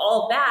after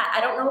all that,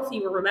 I don't know if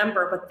you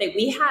remember, but the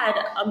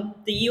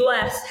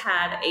U.S.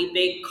 had a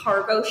big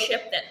cargo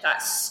ship that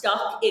got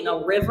stuck in a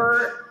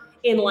river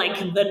in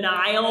the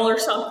Nile or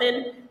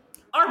something.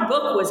 Our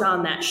book was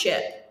on that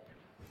ship.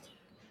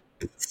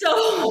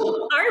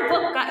 So our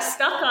book got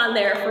stuck on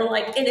there for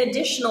an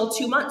additional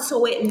 2 months.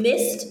 So it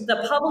missed the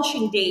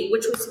publishing date,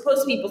 which was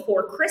supposed to be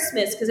before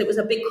Christmas because it was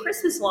a big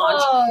Christmas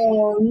launch.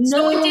 Oh, no.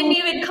 So it didn't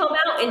even come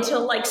out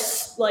until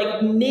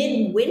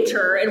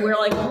mid-winter. And we're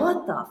like,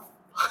 what the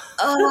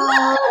So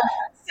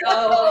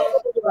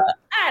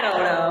I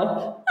don't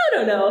know.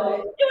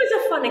 It was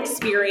a fun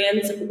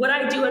experience. Would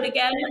I do it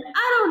again?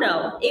 I don't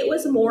know. It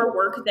was more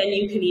work than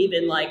you can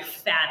even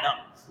fathom.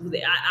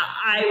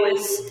 I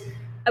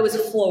was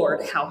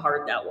floored how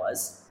hard that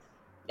was.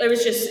 It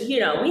was just,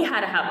 we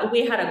had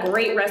a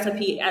great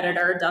recipe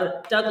editor,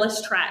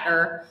 Douglas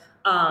Tratner.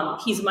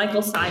 He's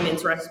Michael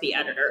Simon's recipe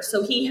editor.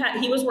 So he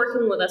was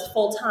working with us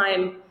full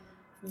time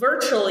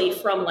virtually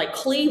from like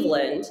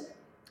Cleveland.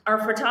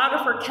 Our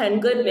photographer, Ken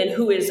Goodman,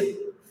 who is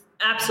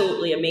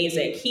absolutely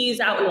amazing. He's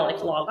out in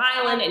like Long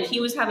Island, and he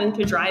was having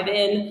to drive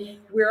in.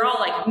 We're all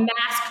like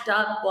masked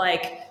up,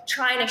 like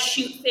trying to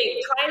shoot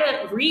things,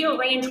 trying to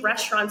rearrange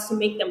restaurants to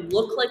make them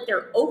look like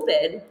they're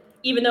open,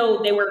 even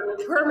though they were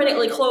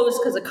permanently closed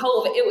because of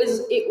COVID.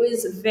 It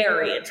was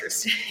very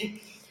interesting.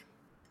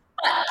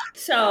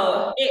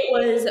 So it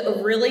was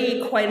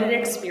really quite an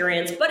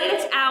experience, but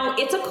it's out.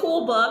 It's a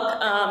cool book.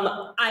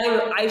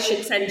 I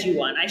should send you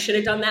one. I should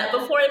have done that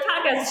before the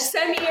podcast.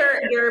 Send me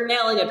your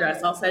mailing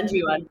address. I'll send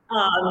you one.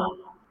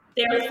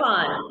 They're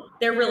fun.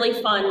 They're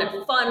really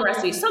fun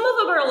recipes. Some of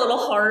them are a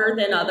little harder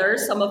than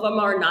others. Some of them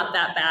are not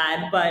that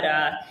bad, but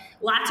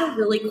lots of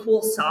really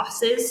cool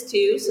sauces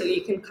too. So you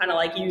can kind of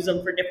like use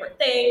them for different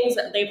things.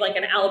 They have like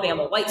an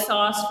Alabama white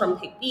sauce from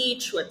Pig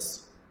Beach, which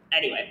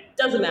anyway,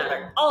 doesn't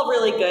matter. All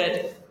really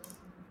good,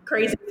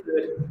 crazy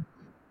food.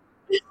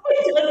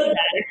 It doesn't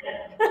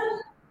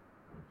matter.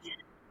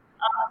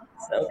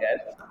 So good.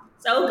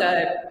 So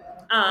good.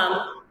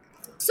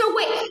 So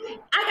wait,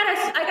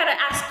 I gotta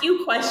ask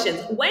you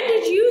questions. When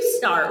did you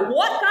start?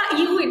 What got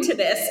you into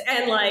this?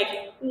 And like,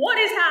 what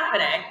is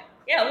happening?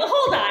 Yeah, well,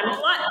 hold on.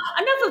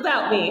 Enough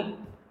about me.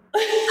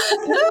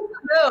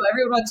 No,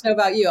 everyone wants to know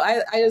about you.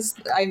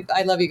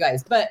 I love you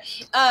guys. But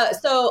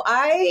so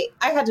I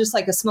had just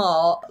like a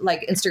small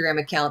like Instagram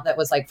account that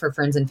was like for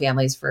friends and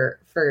families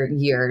for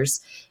years.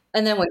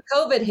 And then when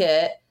COVID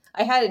hit,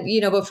 I had,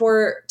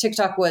 before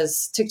TikTok, it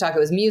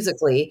was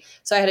Musical.ly.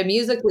 So I had a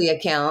Musical.ly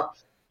account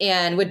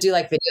and would do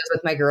like videos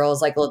with my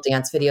girls, like little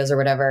dance videos or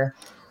whatever.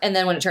 And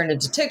then when it turned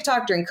into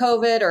TikTok during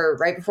COVID or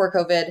right before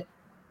COVID,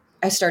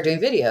 I started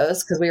doing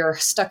videos because we were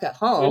stuck at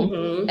home.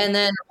 Mm-hmm. And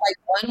then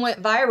like one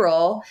went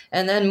viral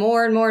and then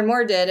more and more and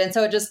more did. And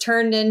so it just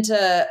turned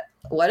into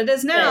what it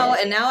is now.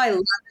 And now I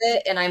love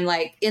it. And I'm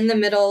like in the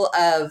middle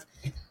of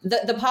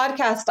the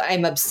podcast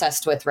I'm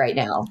obsessed with right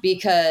now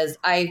because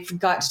I've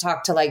got to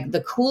talk to like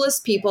the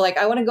coolest people. Like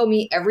I want to go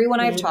meet everyone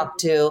I've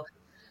talked to.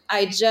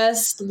 I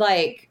just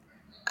like,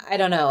 I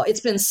don't know.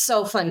 It's been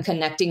so fun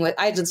connecting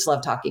I just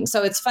love talking.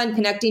 So it's fun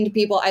connecting to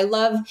people. I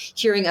love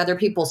hearing other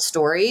people's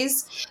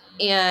stories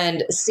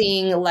and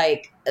seeing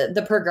like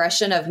the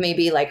progression of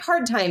maybe like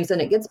hard times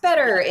and it gets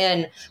better.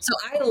 And so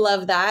I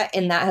love that.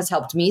 And that has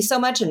helped me so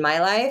much in my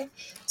life.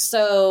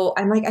 So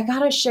I'm like, I got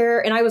to share.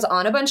 And I was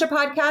on a bunch of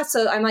podcasts.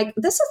 So I'm like,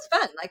 this is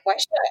fun. Like, why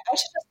should I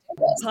should just do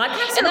this.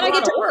 Podcasts and then I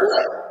get to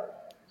work.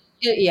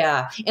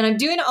 Yeah. And I'm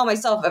doing it all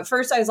myself. At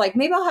first I was like,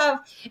 maybe I'll have,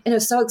 and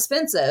it's so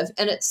expensive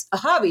and it's a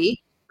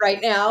hobby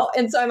right now.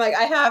 And so I'm like,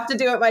 I have to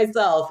do it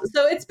myself.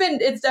 So it's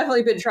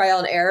definitely been trial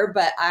and error,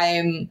 but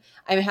I'm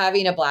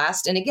having a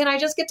blast. And again, I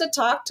just get to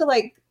talk to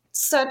like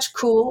such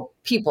cool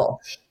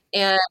people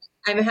and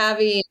I'm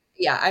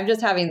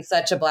just having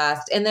such a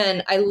blast. And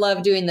then I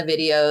love doing the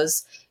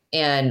videos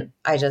and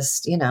I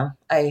just, to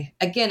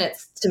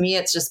me,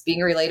 it's just being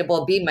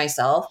relatable, being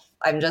myself.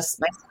 I'm just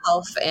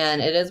myself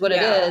and it is what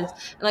it is.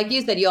 And like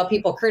you said, you all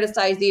people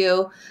criticize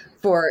you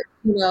for,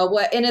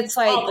 what, and it's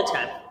like all the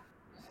time.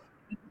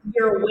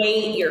 Your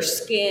weight, your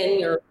skin,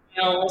 your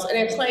nails. And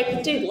it's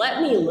like, dude,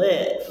 let me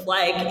live.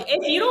 Like,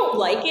 if you don't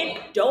like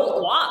it,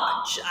 don't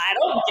watch. I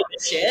don't give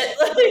a shit.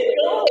 Like,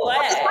 go away.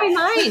 That's my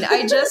mind.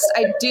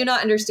 I do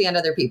not understand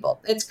other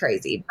people. It's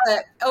crazy.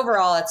 But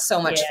overall, it's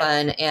so much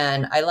fun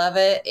and I love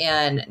it.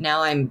 And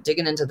now I'm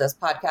digging into this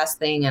podcast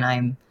thing and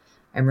I'm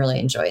really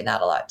enjoying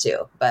that a lot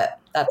too. But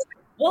that's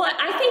well,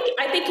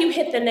 I think you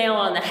hit the nail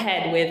on the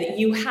head with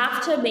you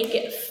have to make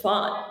it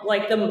fun.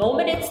 Like the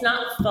moment it's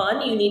not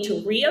fun, you need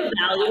to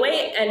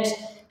reevaluate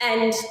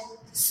and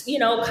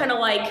kind of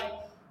like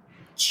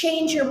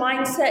change your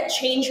mindset,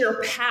 change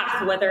your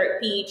path, whether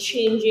it be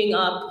changing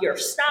up your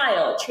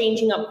style,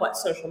 changing up what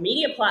social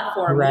media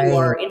platform you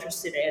are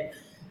interested in.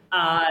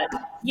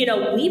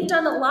 We've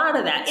done a lot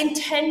of that. In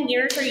 10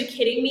 years, are you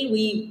kidding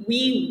me?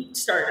 We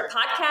started a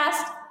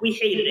podcast. We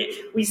hated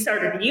it. We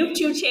started a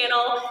YouTube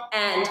channel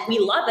and we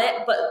love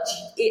it, but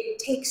it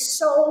takes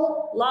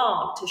so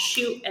long to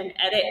shoot and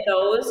edit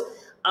those.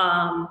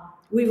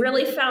 We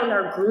really found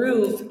our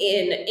groove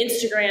in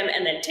Instagram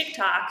and then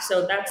TikTok.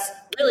 So that's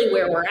really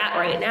where we're at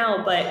right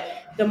now. But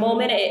the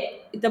moment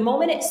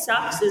it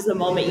sucks is the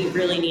moment you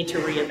really need to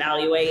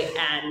reevaluate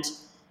and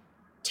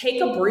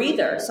take a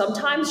breather.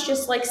 Sometimes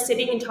just like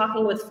sitting and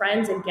talking with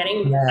friends and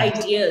getting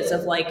ideas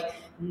of like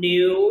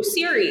new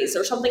series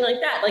or something like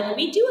that. Like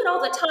we do it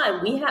all the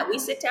time. We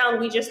sit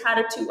down, we just had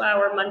a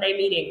 2-hour Monday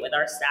meeting with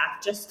our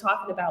staff, just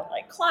talking about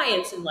like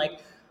clients and like,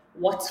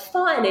 what's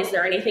fun? Is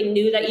there anything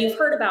new that you've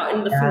heard about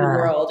in the food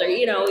world? Or,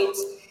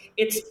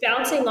 it's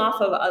bouncing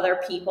off of other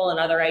people and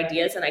other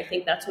ideas. And I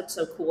think that's what's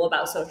so cool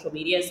about social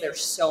media is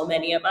there's so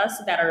many of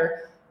us that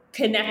are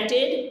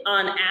connected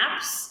on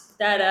apps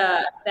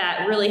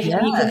that really we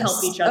can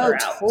help each other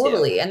out.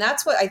 Totally. Too. And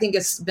that's what I think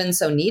has been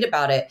so neat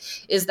about it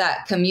is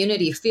that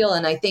community feel.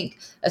 And I think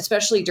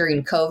especially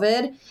during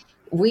COVID,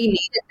 we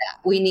needed that.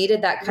 We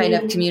needed that kind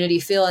of community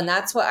feel. And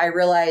that's what I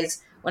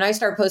realized when I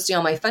started posting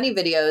all my funny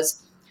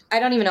videos, I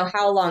don't even know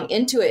how long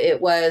into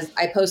it was,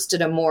 I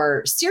posted a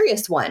more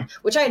serious one,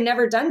 which I had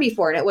never done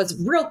before. And it was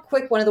real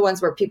quick. One of the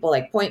ones where people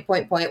like point,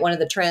 one of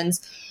the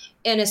trends.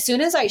 And as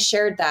soon as I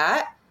shared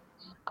that,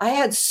 I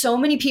had so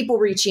many people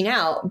reaching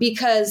out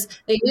because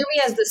they knew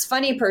me as this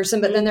funny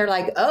person, but then they're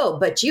like, oh,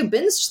 but you've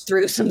been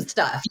through some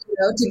stuff,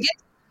 to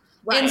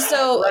get. And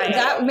so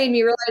that made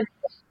me realize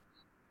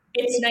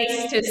it's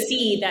nice to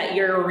see that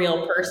you're a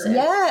real person.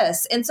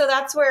 Yes. And so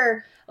that's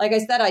where, like I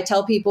said, I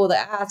tell people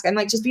that ask, I'm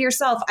like, just be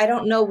yourself. I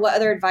don't know what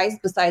other advice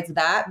besides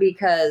that,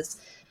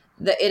 because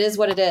it is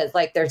what it is.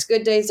 Like, there's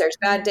good days, there's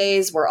bad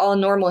days. We're all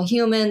normal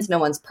humans. No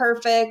one's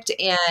perfect.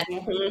 And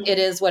it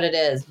is what it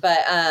is. But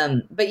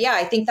yeah,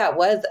 I think that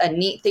was a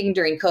neat thing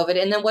during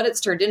COVID. And then what it's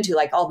turned into,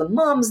 like all the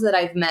moms that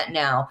I've met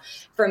now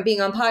from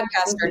being on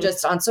podcasts or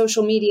just on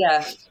social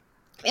media,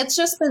 it's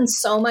just been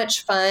so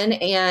much fun.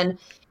 And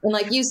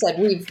like you said,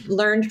 we've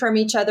learned from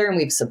each other and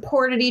we've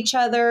supported each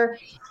other.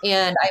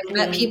 And I've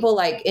met people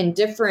like in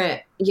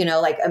different,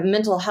 like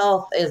mental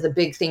health is a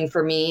big thing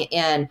for me.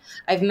 And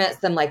I've met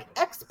some like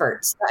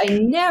experts that I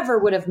never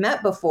would have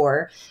met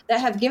before that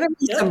have given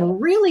me some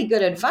really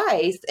good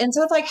advice. And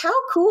so it's like, how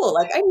cool.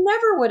 Like, I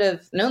never would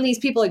have known these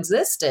people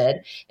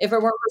existed if it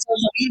weren't for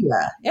social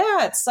media.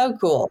 Yeah, it's so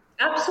cool.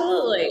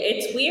 Absolutely.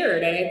 It's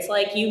weird. And it's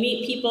like you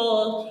meet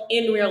people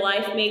in real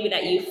life, maybe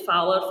that you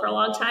followed for a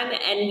long time,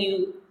 and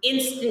you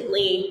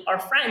instantly are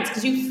friends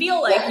because you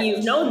feel like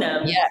you've known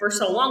them for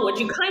so long, which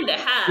you kind of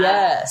have.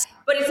 Yes.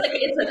 But it's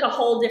like a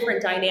whole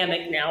different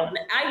dynamic now. And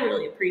I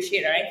really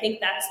appreciate it. I think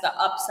that's the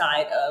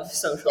upside of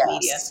social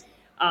media.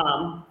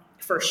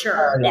 For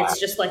sure. It's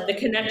just like the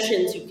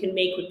connections you can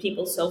make with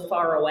people so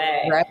far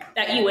away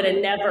that you would have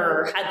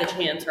never had the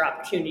chance or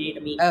opportunity to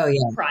meet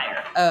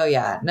prior. Oh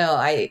yeah. No,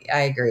 I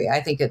agree.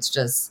 I think it's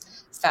just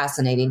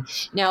fascinating.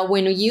 Now,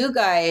 when you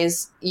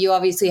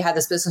obviously had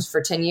this business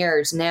for 10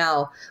 years.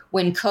 Now,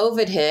 when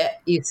COVID hit,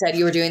 you said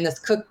you were doing this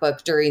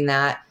cookbook during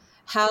that.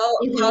 How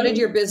did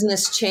your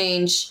business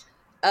change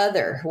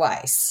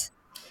otherwise?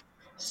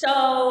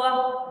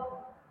 So,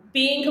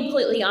 being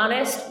completely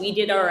honest, we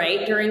did all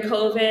right during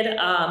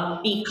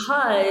COVID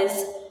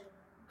because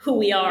who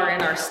we are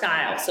in our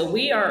style. So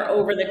we are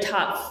over the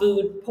top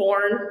food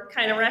porn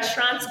kind of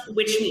restaurants,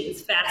 which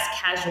means fast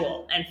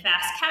casual. And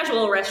fast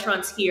casual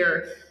restaurants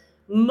here,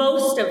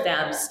 most of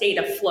them stayed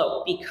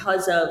afloat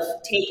because of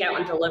takeout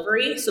and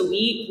delivery. So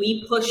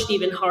we pushed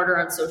even harder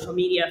on social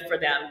media for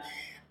them.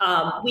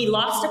 We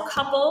lost a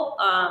couple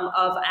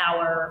of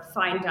our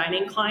fine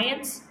dining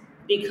clients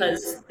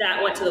because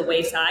that went to the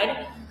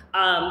wayside.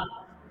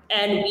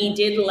 And we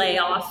did lay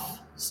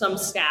off some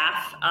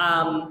staff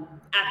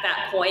at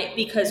that point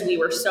because we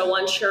were so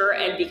unsure,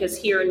 and because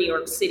here in New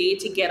York City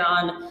to get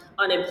on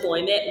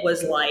unemployment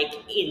was like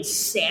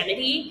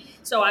insanity.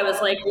 So I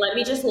was like, let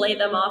me just lay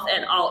them off,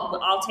 and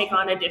I'll take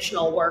on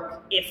additional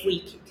work if we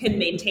can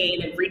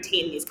maintain and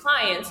retain these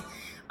clients.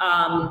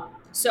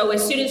 So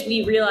as soon as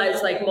we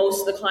realized like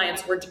most of the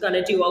clients were going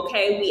to do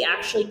okay, we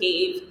actually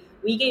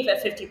gave a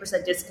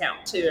 50%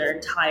 discount to their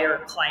entire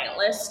client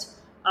list.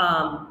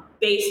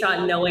 Based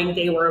on knowing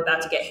they were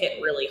about to get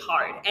hit really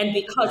hard. And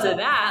because of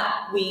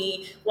that,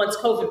 once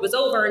COVID was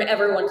over and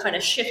everyone kind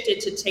of shifted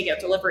to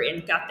takeout delivery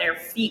and got their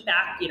feet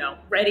back,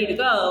 ready to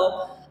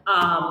go,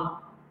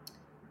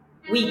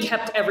 we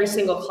kept every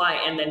single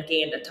client and then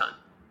gained a ton.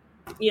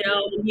 You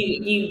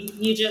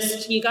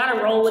got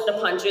to roll with the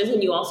punches,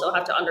 and you also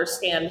have to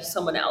understand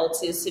someone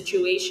else's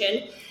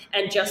situation.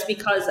 And just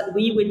because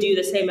we would do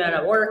the same amount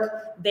of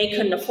work, they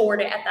couldn't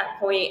afford it at that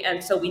point.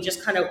 And so we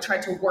just kind of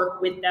tried to work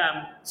with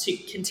them to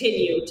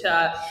continue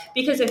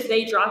because if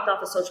they dropped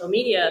off of social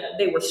media,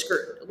 they were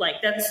screwed.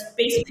 Like, that's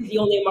basically the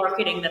only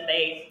marketing that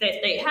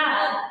they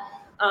had.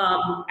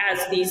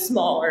 As these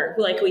smaller,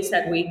 like we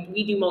said,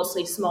 we do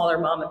mostly smaller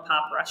mom and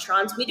pop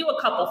restaurants. We do a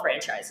couple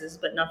franchises,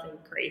 but nothing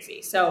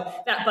crazy. So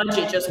that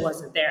budget just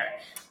wasn't there.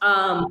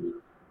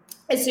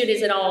 As soon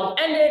as it all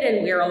ended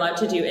and we were allowed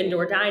to do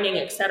indoor dining,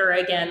 et cetera,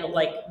 again,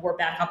 like we're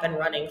back up and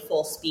running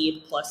full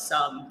speed plus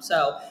some.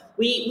 So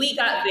we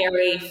got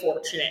very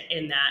fortunate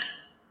in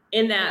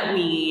that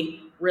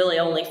we really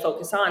only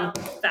focus on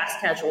fast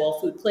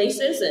casual food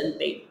places, and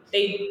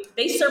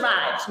they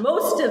survived.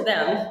 Most of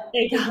them,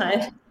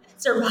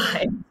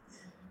 survived.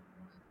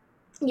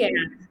 Yeah.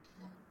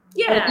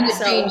 Yeah. And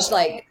it changed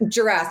like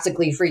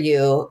drastically for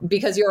you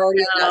because you're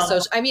already on that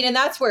social. I mean, and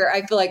that's where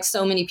I feel like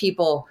so many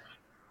people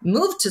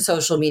moved to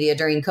social media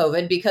during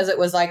COVID because it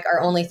was like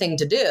our only thing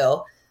to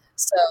do.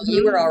 So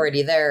you were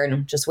already there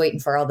and just waiting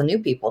for all the new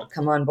people to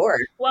come on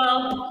board.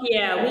 Well,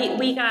 yeah,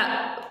 we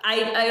got,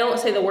 I don't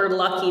say the word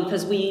lucky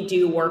because we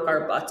do work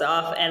our butts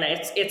off, and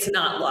it's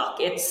not luck.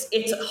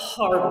 It's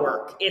hard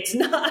work. It's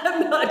not,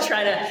 I'm not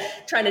trying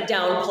to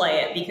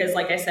downplay it because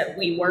like I said,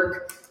 we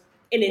work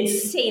an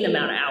insane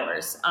amount of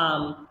hours.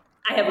 I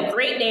have a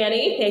great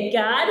nanny, thank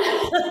God.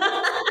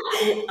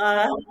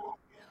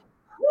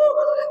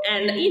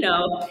 And, you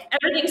know,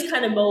 everything's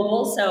kind of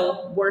mobile.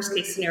 So worst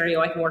case scenario,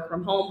 I can work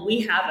from home.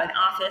 We have an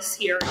office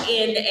here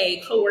in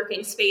a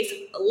co-working space,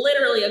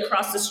 literally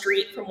across the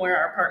street from where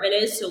our apartment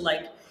is. So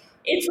like,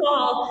 it's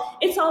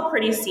all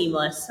pretty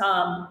seamless.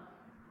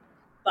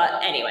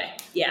 But anyway,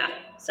 yeah.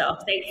 So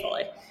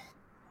thankfully.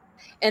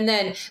 And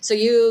then, so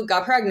you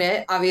got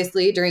pregnant,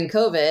 obviously, during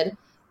COVID,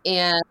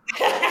 and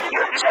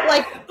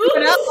like,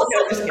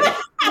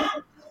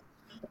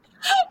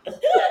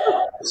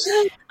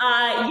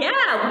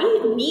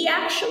 we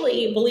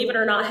actually, believe it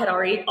or not, had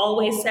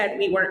always said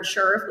we weren't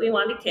sure if we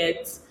wanted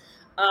kids.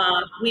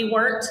 We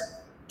weren't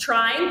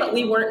trying, but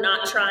we weren't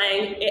not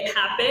trying. It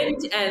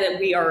happened, and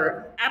we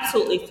are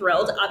absolutely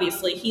thrilled.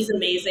 Obviously, he's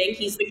amazing.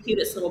 He's the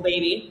cutest little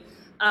baby.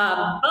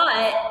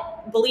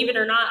 But believe it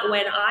or not,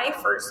 when I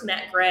first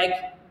met Greg,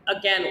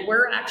 again,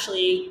 we're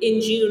actually in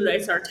June,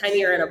 it's our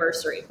 10-year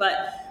anniversary,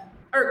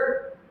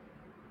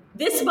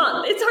 this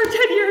month, it's our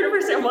 10-year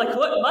anniversary. I'm like,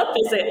 what month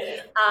is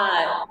it?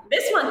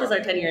 This month is our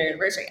 10-year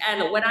anniversary.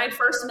 And when I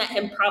first met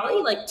him,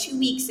 probably like 2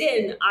 weeks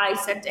in, I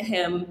said to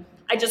him,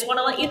 I just want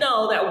to let you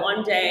know that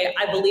one day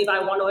I believe I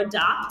want to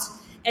adopt.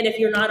 And if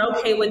you're not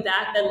okay with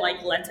that, then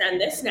like, let's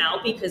end this now,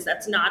 because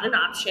that's not an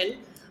option.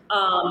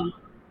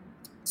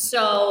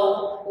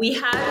 So we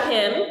had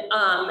him,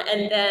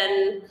 and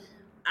then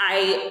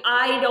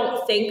I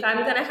don't think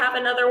I'm going to have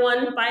another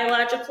one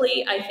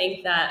biologically. I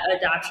think that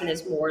adoption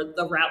is more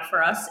the route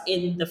for us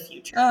in the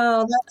future.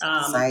 Oh,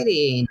 that's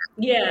exciting.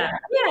 Yeah.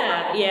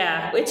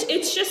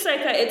 It's just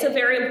like it's a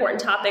very important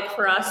topic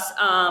for us.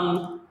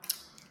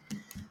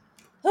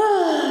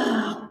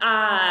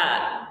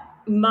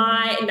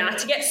 Not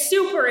to get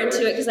super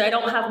into it because I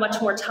don't have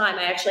much more time.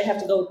 I actually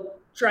have to go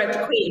drive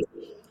to Queens.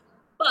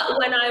 But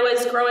when I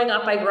was growing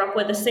up, I grew up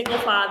with a single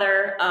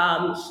father.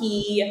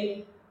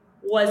 He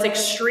was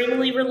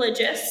extremely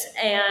religious,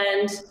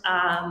 and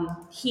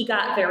he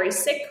got very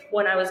sick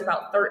when I was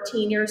about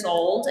 13 years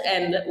old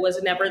and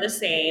was never the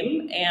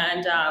same.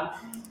 And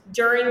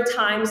during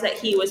times that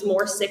he was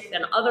more sick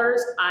than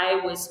others, I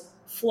was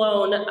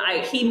flown.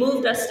 He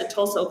moved us to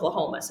Tulsa,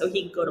 Oklahoma, so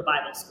he could go to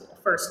Bible school,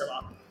 first of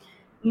all.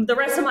 The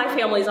rest of my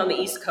family is on the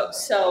East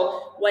Coast.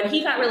 So when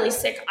he got really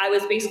sick, I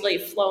was basically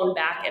flown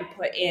back and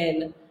put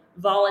in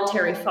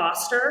voluntary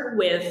foster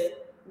with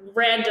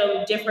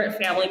random different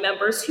family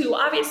members who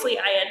obviously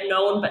I had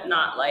known, but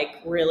not like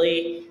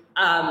really.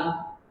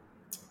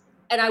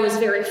 And I was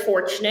very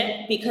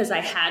fortunate because I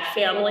had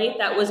family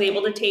that was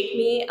able to take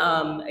me.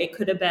 It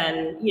could have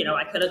been,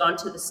 I could have gone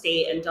to the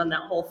state and done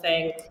that whole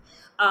thing.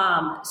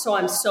 So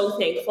I'm so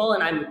thankful,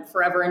 and I'm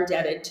forever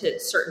indebted to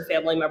certain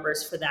family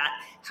members for that.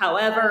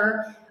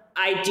 However,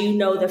 I do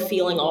know the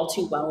feeling all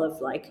too well of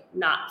like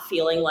not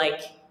feeling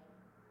like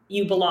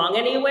you belong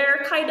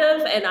anywhere, kind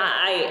of. And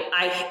I'd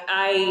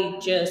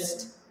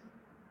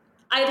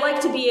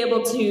like to be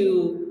able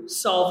to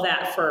solve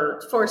that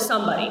for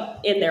somebody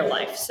in their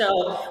life.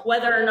 So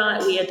whether or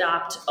not we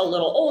adopt a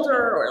little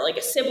older or like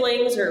a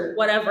siblings or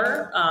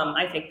whatever,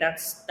 I think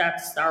that's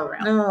our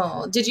route.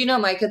 Oh, did you know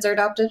my kids are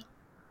adopted?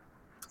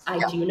 I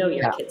do know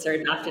your kids are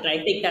adopted. I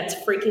think that's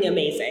freaking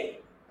amazing.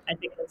 I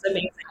think that's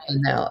amazing. I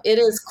know. It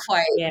is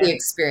quite the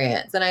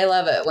experience. And I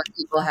love it when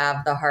people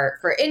have the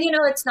heart for, and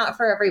it's not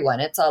for everyone.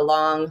 It's a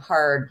long,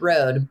 hard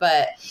road,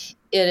 but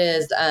it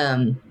is,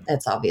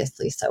 it's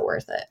obviously so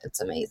worth it. It's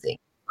amazing.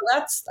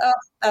 That's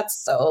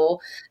so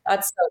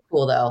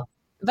cool though.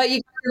 But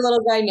you got your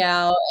little guy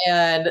now,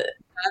 and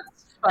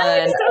that's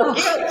fun.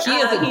 He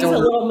is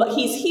adorable.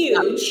 He's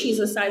huge. He's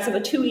the size of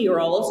a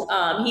 2-year-old.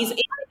 He's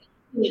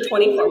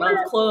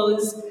 24-month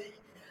clothes.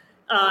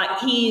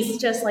 He's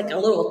just like a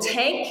little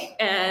tank,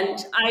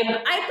 and I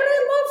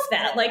love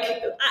that. Like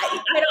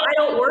I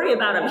don't worry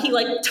about him. He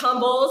like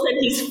tumbles and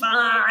he's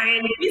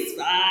fine. He's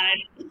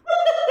fine.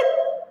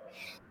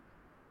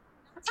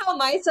 That's how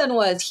my son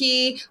was.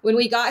 When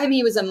we got him,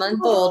 he was a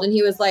month old, and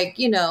he was like,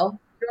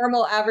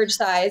 normal average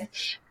size.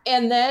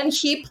 And then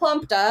he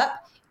plumped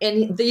up,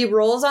 and the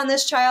rolls on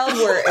this child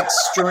were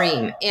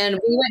extreme. And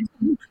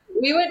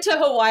we went to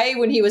Hawaii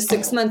when he was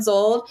 6 months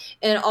old,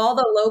 and all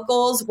the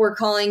locals were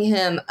calling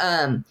him,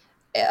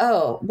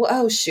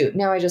 shoot.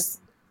 Now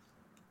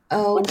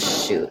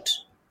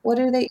what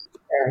are they?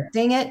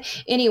 Dang it.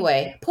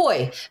 Anyway,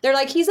 poi. They're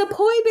like, he's a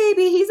poi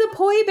baby. He's a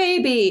poi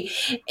baby.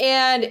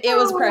 And it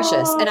was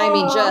precious. And I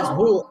mean, I'll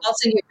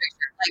send you a picture.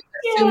 Like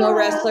a sumo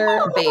wrestler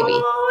baby.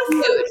 Oh,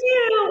 so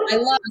cute. I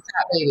love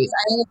fat babies.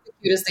 I think it's the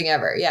cutest thing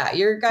ever. Yeah,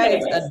 your guy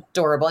is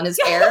adorable. And his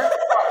hair.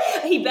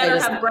 He better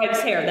have Greg's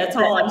hair. That's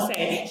all I'm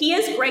saying. He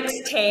has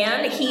Greg's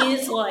tan.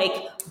 He's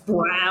like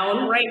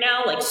brown right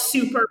now, like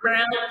super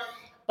brown.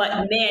 But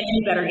man,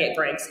 he better get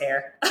Greg's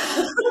hair.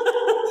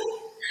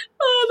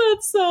 Oh,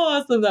 that's so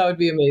awesome. That would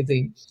be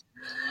amazing.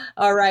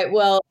 All right.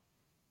 Well,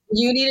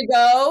 you need to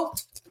go.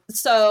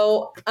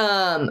 So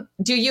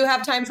do you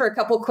have time for a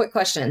couple quick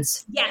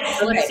questions?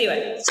 Yes, let's do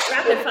it.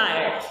 Rapid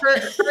fire.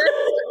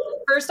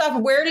 First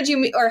off, where did you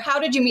meet, or how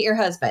did you meet your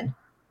husband?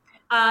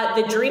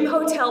 The Dream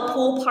Hotel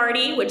pool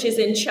party, which is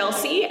in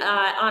Chelsea,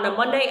 on a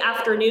Monday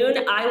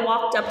afternoon, I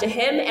walked up to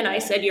him and I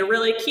said, "You're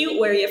really cute.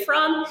 Where are you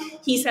from?"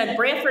 He said,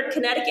 "Brantford,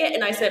 Connecticut."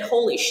 And I said,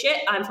 "Holy shit,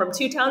 I'm from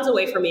 2 towns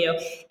away from you."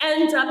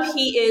 Ends up,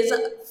 he is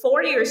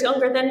 4 years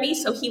younger than me.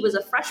 So he was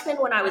a freshman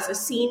when I was a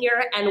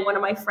senior. And one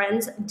of my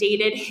friends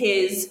dated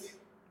his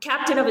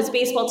captain of his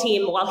baseball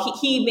team while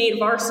he made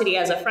varsity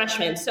as a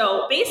freshman.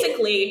 So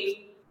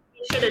basically,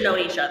 we should have known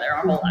each other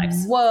our whole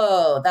lives.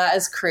 Whoa, that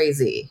is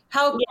crazy.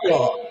 How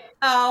cool. Yeah.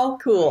 How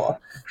cool.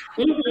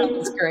 Mm-hmm.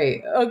 That's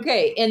great.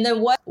 Okay. And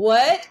then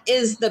what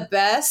is the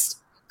best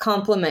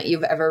compliment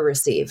you've ever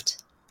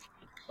received?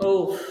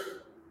 Oh,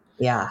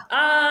 yeah.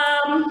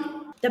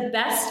 The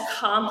best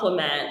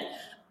compliment.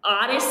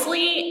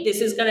 Honestly, this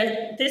is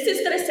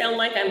gonna sound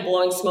like I'm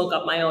blowing smoke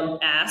up my own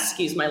ass,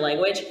 excuse my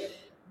language.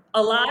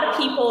 A lot of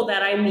people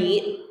that I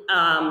meet,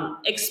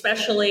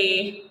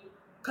 especially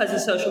because of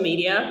social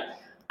media,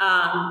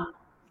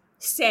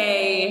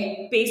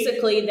 say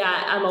basically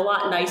that I'm a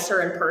lot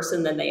nicer in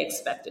person than they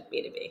expected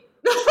me to be.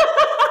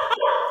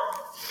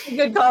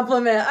 Good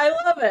compliment. I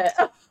love it.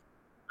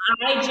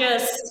 I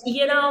just,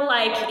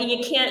 like,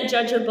 you can't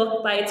judge a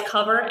book by its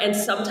cover. And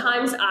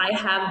sometimes I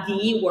have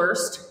the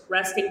worst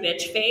resting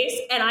bitch face.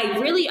 And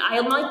I'm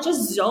like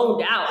just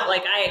zoned out.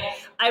 Like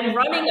I'm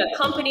running a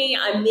company.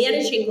 I'm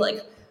managing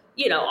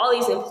all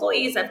these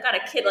employees. I've got a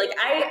kid. Like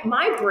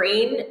my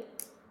brain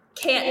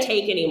can't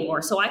take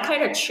anymore. So I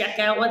kind of check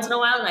out once in a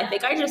while. And I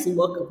think I just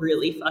look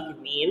really fucking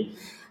mean.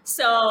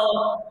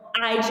 So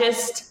I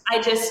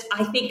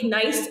think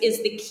nice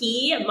is the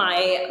key.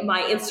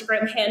 My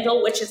Instagram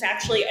handle, which is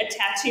actually a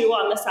tattoo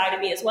on the side of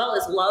me as well,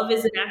 is love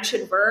is an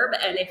action verb.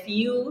 And if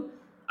you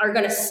are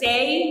going to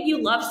say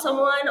you love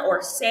someone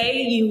or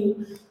say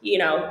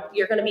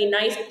you're going to be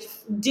nice,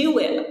 do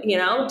it,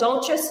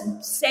 don't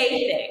just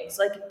say things,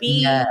 like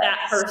be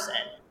that person.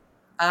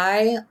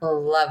 I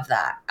love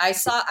that.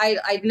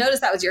 I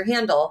noticed that was your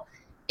handle,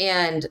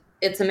 and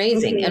it's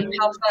amazing. Mm-hmm. And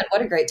how fun,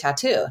 what a great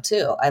tattoo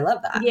too. I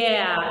love that.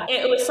 Yeah,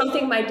 it was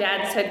something my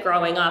dad said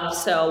growing up.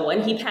 So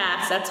when he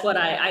passed, that's what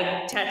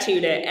I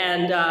tattooed it.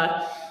 And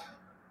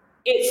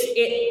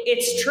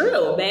it's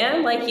true,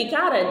 man. Like you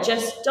gotta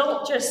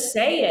don't just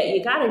say it.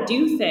 You gotta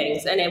do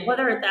things. And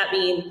whether that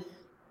mean,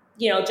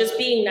 just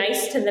being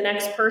nice to the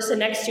next person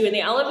next to you in the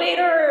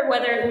elevator, or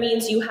whether it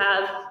means you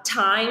have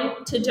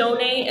time to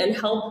donate and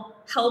help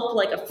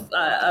like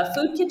a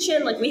food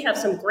kitchen. Like we have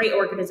some great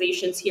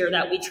organizations here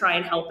that we try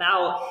and help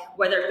out,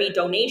 whether it be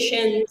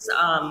donations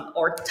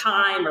or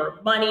time or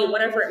money,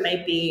 whatever it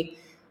might be.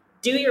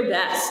 Do your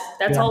best.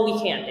 That's all we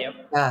can do.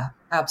 Yeah,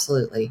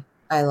 absolutely.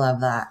 I love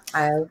that.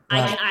 And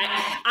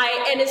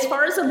as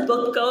far as a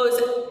book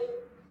goes,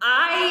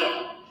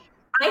 I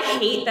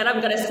hate that I'm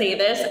going to say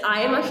this.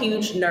 I am a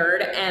huge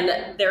nerd,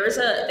 and there's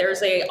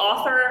a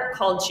author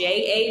called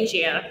J.A.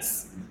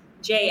 Jance,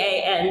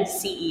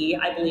 Jance,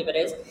 I believe it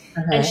is.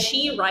 And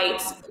she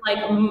writes like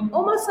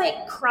almost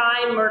like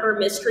crime, murder,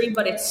 mystery,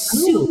 but it's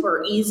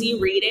super easy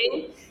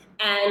reading.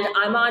 And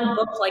I'm on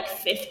book like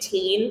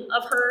 15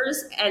 of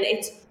hers, and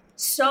it's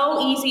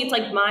so easy. It's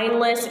like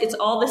mindless. It's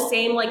all the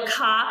same, like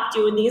cop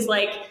doing these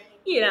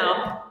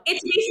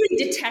it's basically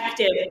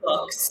detective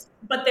books,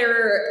 but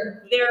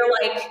they're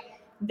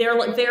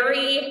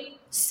very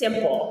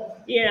simple,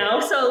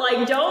 so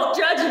like don't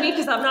judge me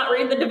because I'm not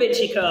reading the Da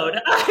Vinci Code.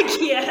 I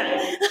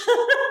can't.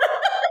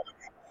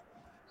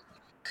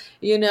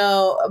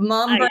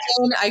 Mom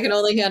brain, I can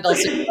only handle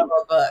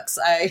several books.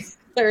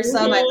 There's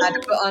some I've had to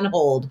put on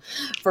hold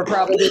for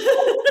probably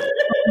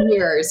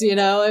years,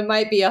 it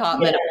might be a hot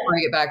minute before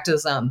I get back to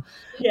some.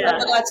 Yeah.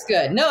 But that's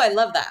good. No, I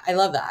love that.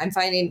 I'm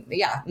finding,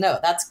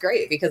 that's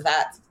great because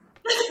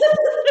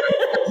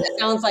it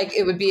sounds like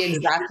it would be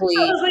exactly.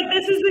 I was like,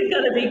 this isn't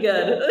going to be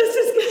good.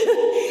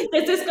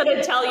 This is going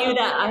to tell you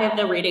that I have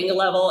the reading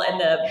level and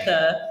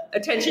the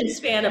attention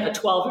span of a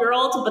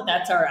 12-year-old, but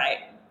that's all right.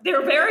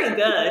 They're very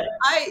good.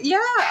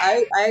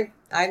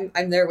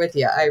 I'm there with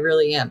you. I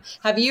really am.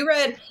 Have you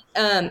read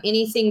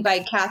anything by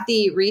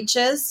Kathy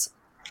Reaches?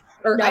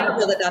 Or no. I don't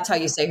know that that's how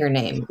you say her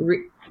name.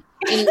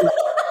 Anyway,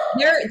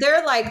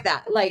 they're like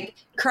that, like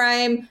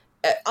crime.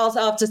 I'll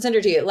have to send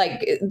her to you.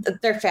 Like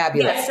they're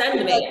fabulous. Yeah,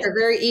 send me. They're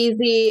very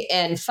easy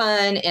and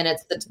fun, and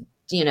it's the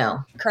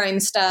crime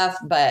stuff.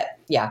 But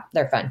yeah,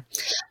 they're fun.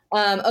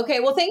 Okay,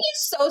 well, thank you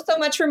so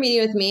much for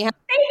meeting with me. Thank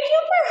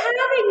you for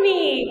having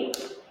me.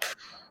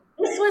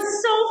 This was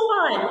so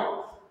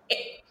fun.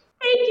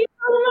 Thank you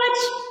so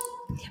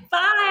much.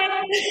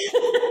 Bye.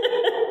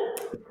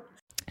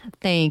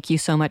 Thank you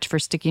so much for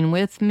sticking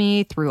with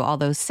me through all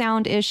those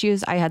sound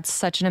issues. I had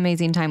such an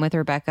amazing time with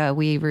Rebecca.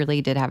 We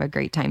really did have a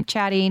great time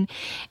chatting,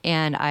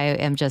 and I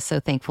am just so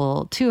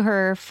thankful to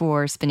her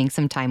for spending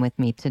some time with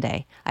me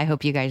today. I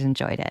hope you guys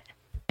enjoyed it.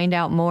 Find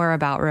out more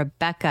about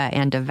Rebecca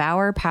and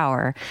Devour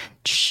Power.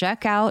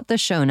 Check out the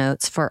show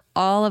notes for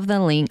all of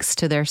the links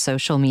to their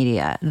social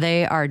media.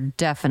 They are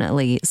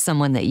definitely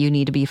someone that you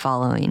need to be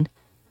following.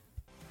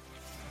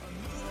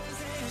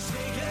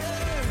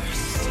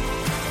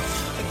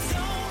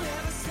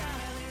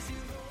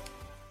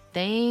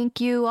 Thank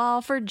you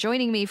all for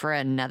joining me for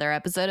another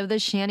episode of the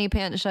Shanny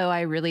Pants Show. I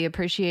really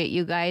appreciate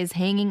you guys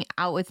hanging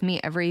out with me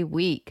every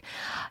week.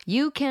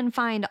 You can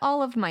find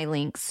all of my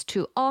links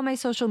to all my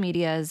social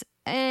medias,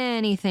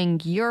 anything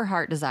your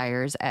heart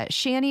desires, at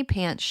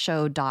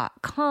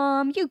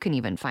shannypantsshow.com. You can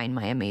even find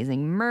my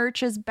amazing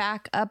merch is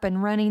back up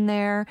and running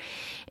there.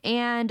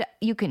 And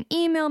you can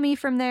email me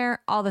from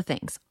there, all the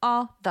things.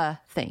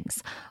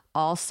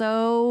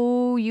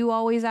 Also, you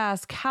always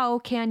ask, how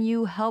can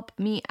you help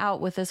me out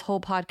with this whole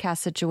podcast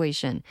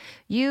situation?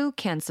 You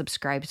can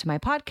subscribe to my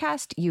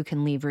podcast. You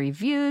can leave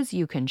reviews.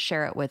 You can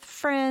share it with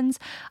friends.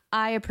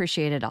 I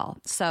appreciate it all.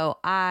 So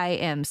I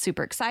am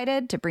super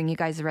excited to bring you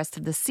guys the rest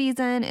of the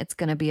season. It's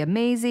going to be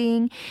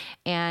amazing.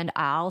 And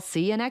I'll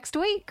see you next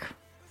week.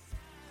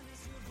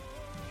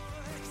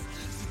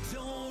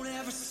 Don't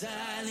ever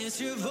silence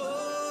your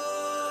voice.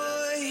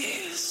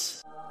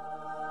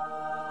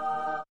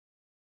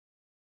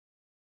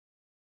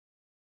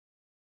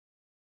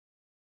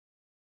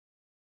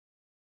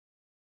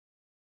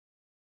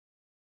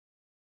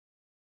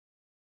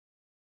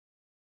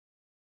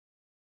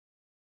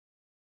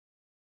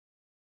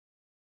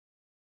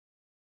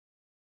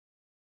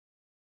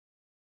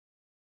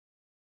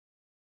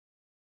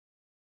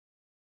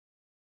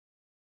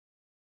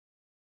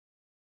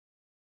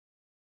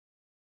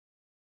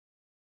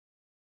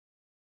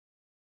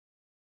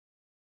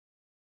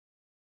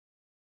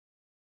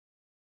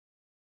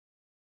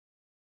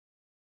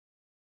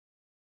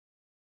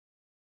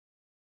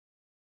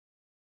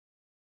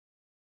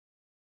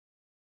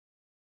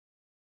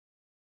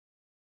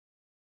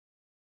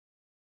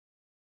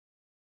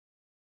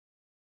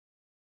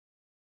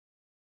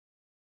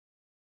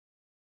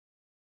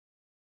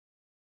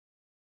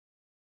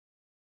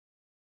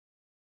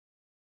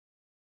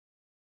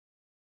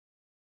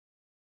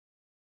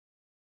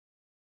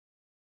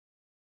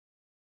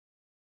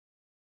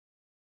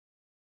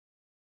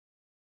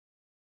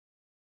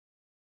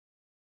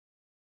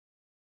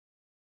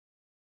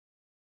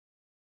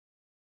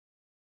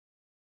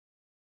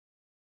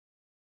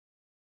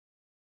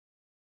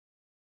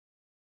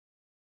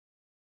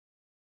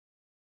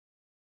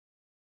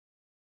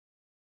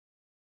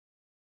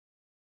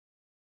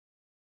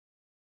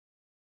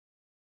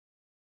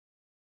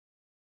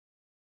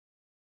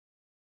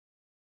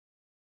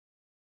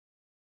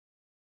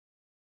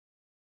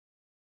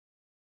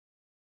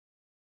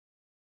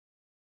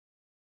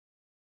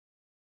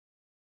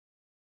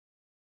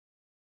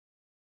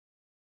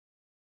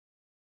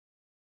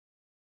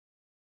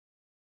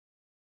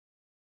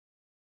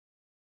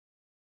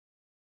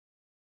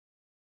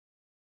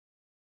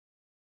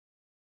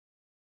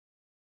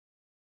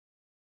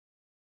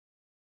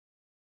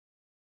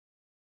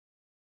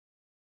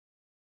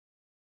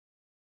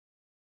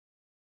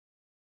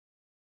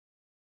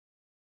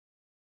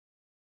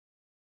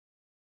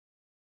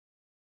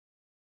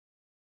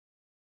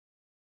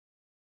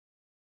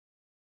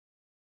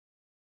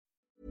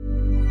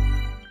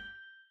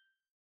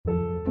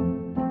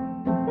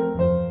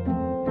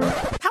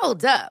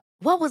 Hold up.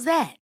 What was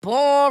that?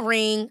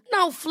 Boring.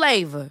 No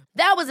flavor.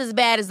 That was as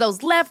bad as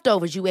those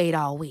leftovers you ate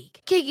all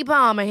week. Keke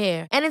Palmer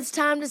here. And it's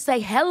time to say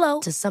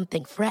hello to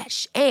something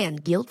fresh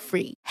and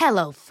guilt-free.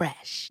 Hello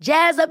Fresh.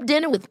 Jazz up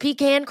dinner with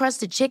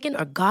pecan-crusted chicken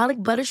or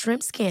garlic butter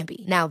shrimp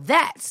scampi. Now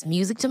that's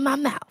music to my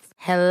mouth.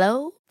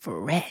 Hello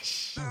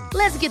Fresh.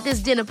 Let's get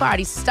this dinner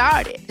party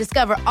started.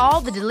 Discover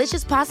all the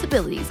delicious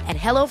possibilities at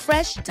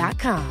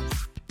hellofresh.com.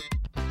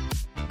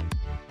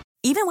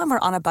 Even when we're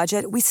on a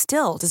budget, we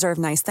still deserve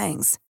nice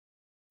things.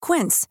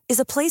 Quince is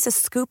a place to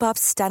scoop up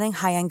stunning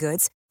high-end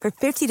goods for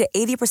 50 to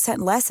 80%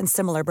 less than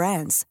similar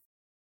brands.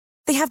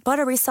 They have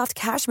buttery soft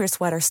cashmere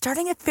sweaters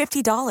starting at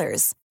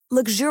 $50,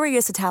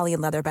 luxurious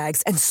Italian leather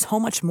bags, and so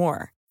much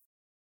more.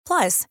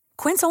 Plus,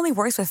 Quince only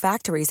works with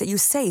factories that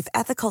use safe,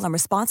 ethical, and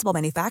responsible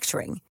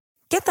manufacturing.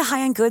 Get the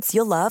high-end goods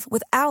you'll love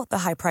without the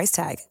high price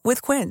tag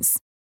with Quince.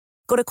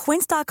 Go to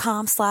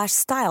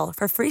quince.com/style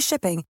for free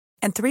shipping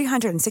and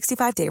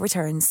 365-day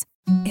returns.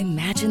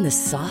 Imagine the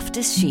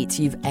softest sheets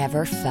you've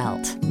ever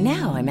felt.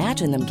 Now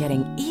imagine them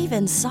getting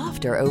even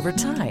softer over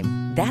time.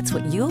 That's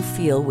what you'll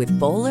feel with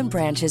Boll &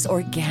 Branch's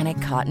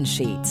organic cotton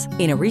sheets.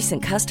 In a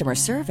recent customer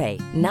survey,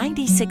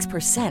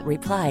 96%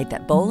 replied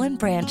that Boll &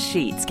 Branch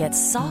sheets get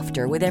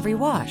softer with every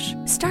wash.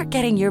 Start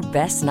getting your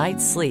best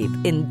night's sleep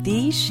in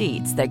these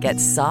sheets that get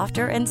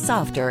softer and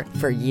softer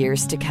for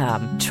years to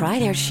come. Try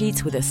their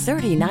sheets with a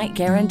 30-night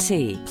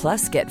guarantee.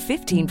 Plus, get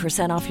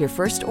 15% off your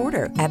first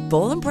order at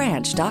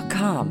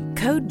bollandbranch.com.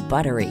 Code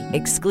BUTTERY.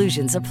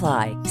 Exclusions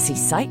apply. See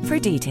site for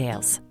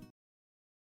details.